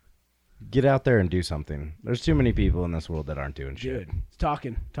 get out there and do something. There's too many people in this world that aren't doing shit. Dude, it's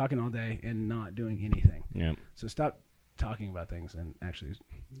talking all day and not doing anything. Yeah. So stop talking about things and actually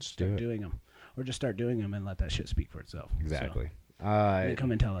Just start doing them, or just start doing them and let that shit speak for itself. Exactly. So, and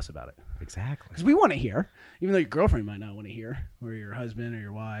come and tell us about it. Exactly. Because we want to hear, even though your girlfriend might not want to hear, or your husband, or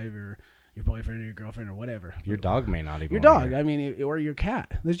your wife, or your boyfriend, or your girlfriend, or whatever. Your dog may not even. Your dog. I mean, or your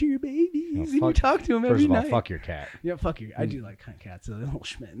cat. Those are your babies, and you talk to them every night. First of all, fuck your cat. Yeah, fuck your. I do like cats. The little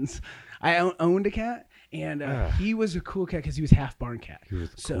schmittens. I owned a cat, and he was a cool cat because he was half barn cat. He was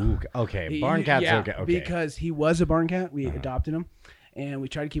cool. Okay, barn cat's okay. Because he was a barn cat, we adopted him. And we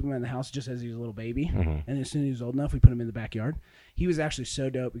tried to keep him in the house just as he was a little baby. And as soon as he was old enough, we put him in the backyard. He was actually so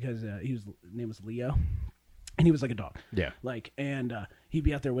dope because his name was Leo. And he was like a dog. Yeah. He'd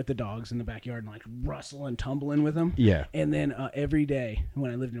be out there with the dogs in the backyard and like rustle and tumbling with them. Yeah. And then every day when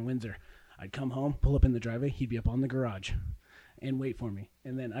I lived in Windsor, I'd come home, pull up in the driveway. He'd be up on the garage and wait for me.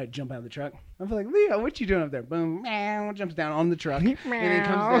 And then I'd jump out of the truck. I'd be like, Leo, what you doing up there? Boom, meow, jumps down on the truck. And he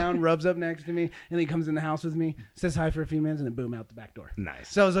comes down, rubs up next to me. And then he comes in the house with me, says hi for a few minutes, and then boom, out the back door. Nice.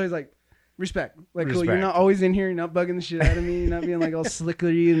 So I was always like, respect. Like, cool, you're not always in here. You're not bugging the shit out of me. You're not being like all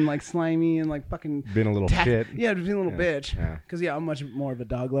slickery and like slimy and like fucking. Being a little shit. Yeah, just being a little bitch. Because, I'm much more of a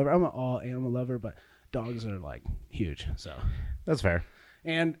dog lover. I'm an all animal lover, but dogs are like huge. So that's fair.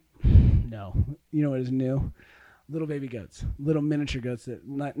 And no, you know what is new? Little baby goats, little miniature goats that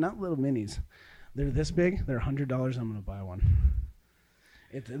not little minis. They're this big. They're $100. I'm gonna buy one.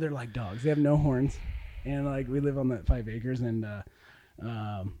 They're like dogs. They have no horns, and like we live on that 5 acres, and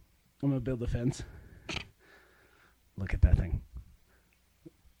I'm gonna build a fence. Look at that thing.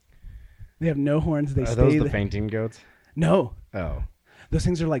 They have no horns. They are stay those the fainting goats? No. Oh. Those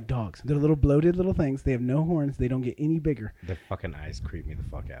things are like dogs. They're little bloated little things. They have no horns. They don't get any bigger. Their fucking eyes creep me the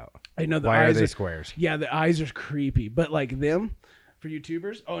fuck out. I know. Why are they squares? Yeah, the eyes are creepy. But like them, for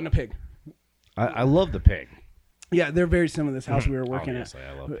YouTubers. Oh, and a pig. I love the pig. Yeah, they're very similar to this house we were working at.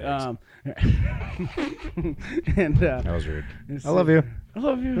 I love pigs. And that was rude. I love you. I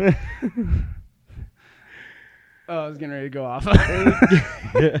love you. Oh, I was getting ready to go off.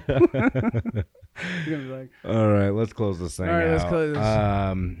 All right, let's close this thing out. All right, let's close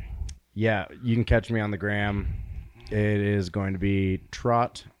this. Yeah, you can catch me on the gram. It is going to be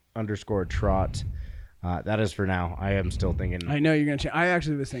trot_trot. That is for now. I am still thinking. I know you're going to change. I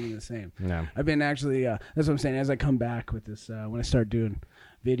actually was thinking the same. No. I've been actually, that's what I'm saying. As I come back with this, when I start doing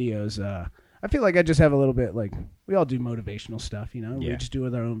videos, I feel like I just have a little bit, like, we all do motivational stuff, you know? Yeah. We just do it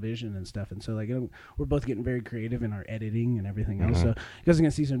with our own vision and stuff. And so, like, we're both getting very creative in our editing and everything else. So you guys are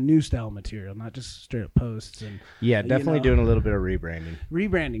going to see some new style material, not just straight up posts. And yeah, definitely doing a little bit of rebranding.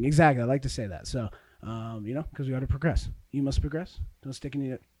 Rebranding, exactly. I like to say that. So, because we got to progress. You must progress. Don't stick in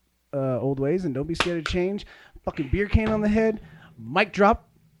your old ways, and don't be scared to change. Fucking beer can on the head. Mic drop.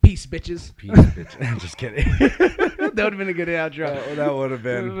 Peace, bitches. Peace, bitches. I'm just kidding. That would have been a good outro. That would have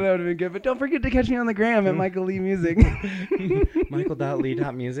been. That would have been good. But don't forget to catch me on the gram at Michael Lee Music.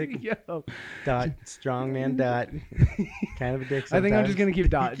 Michael.Lee.music. Yo. .strongman. Kind of a dick sometimes. I think I'm just going to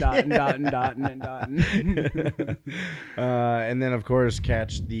keep dotting. And then, of course,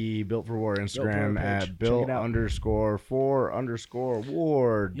 catch the Built for War Instagram at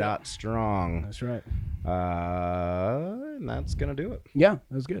built_for_war.strong. That's right. And that's going to do it. Yeah,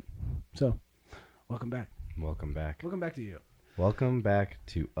 that was good. So, welcome back. Welcome back. Welcome back to you. Welcome back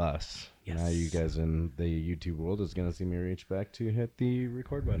to us. Yes. Now you guys in the YouTube world is going to see me reach back to hit the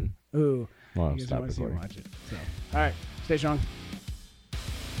record button. Ooh. Well, you guys stop want to see me recording. watch it. So, all right. Stay strong.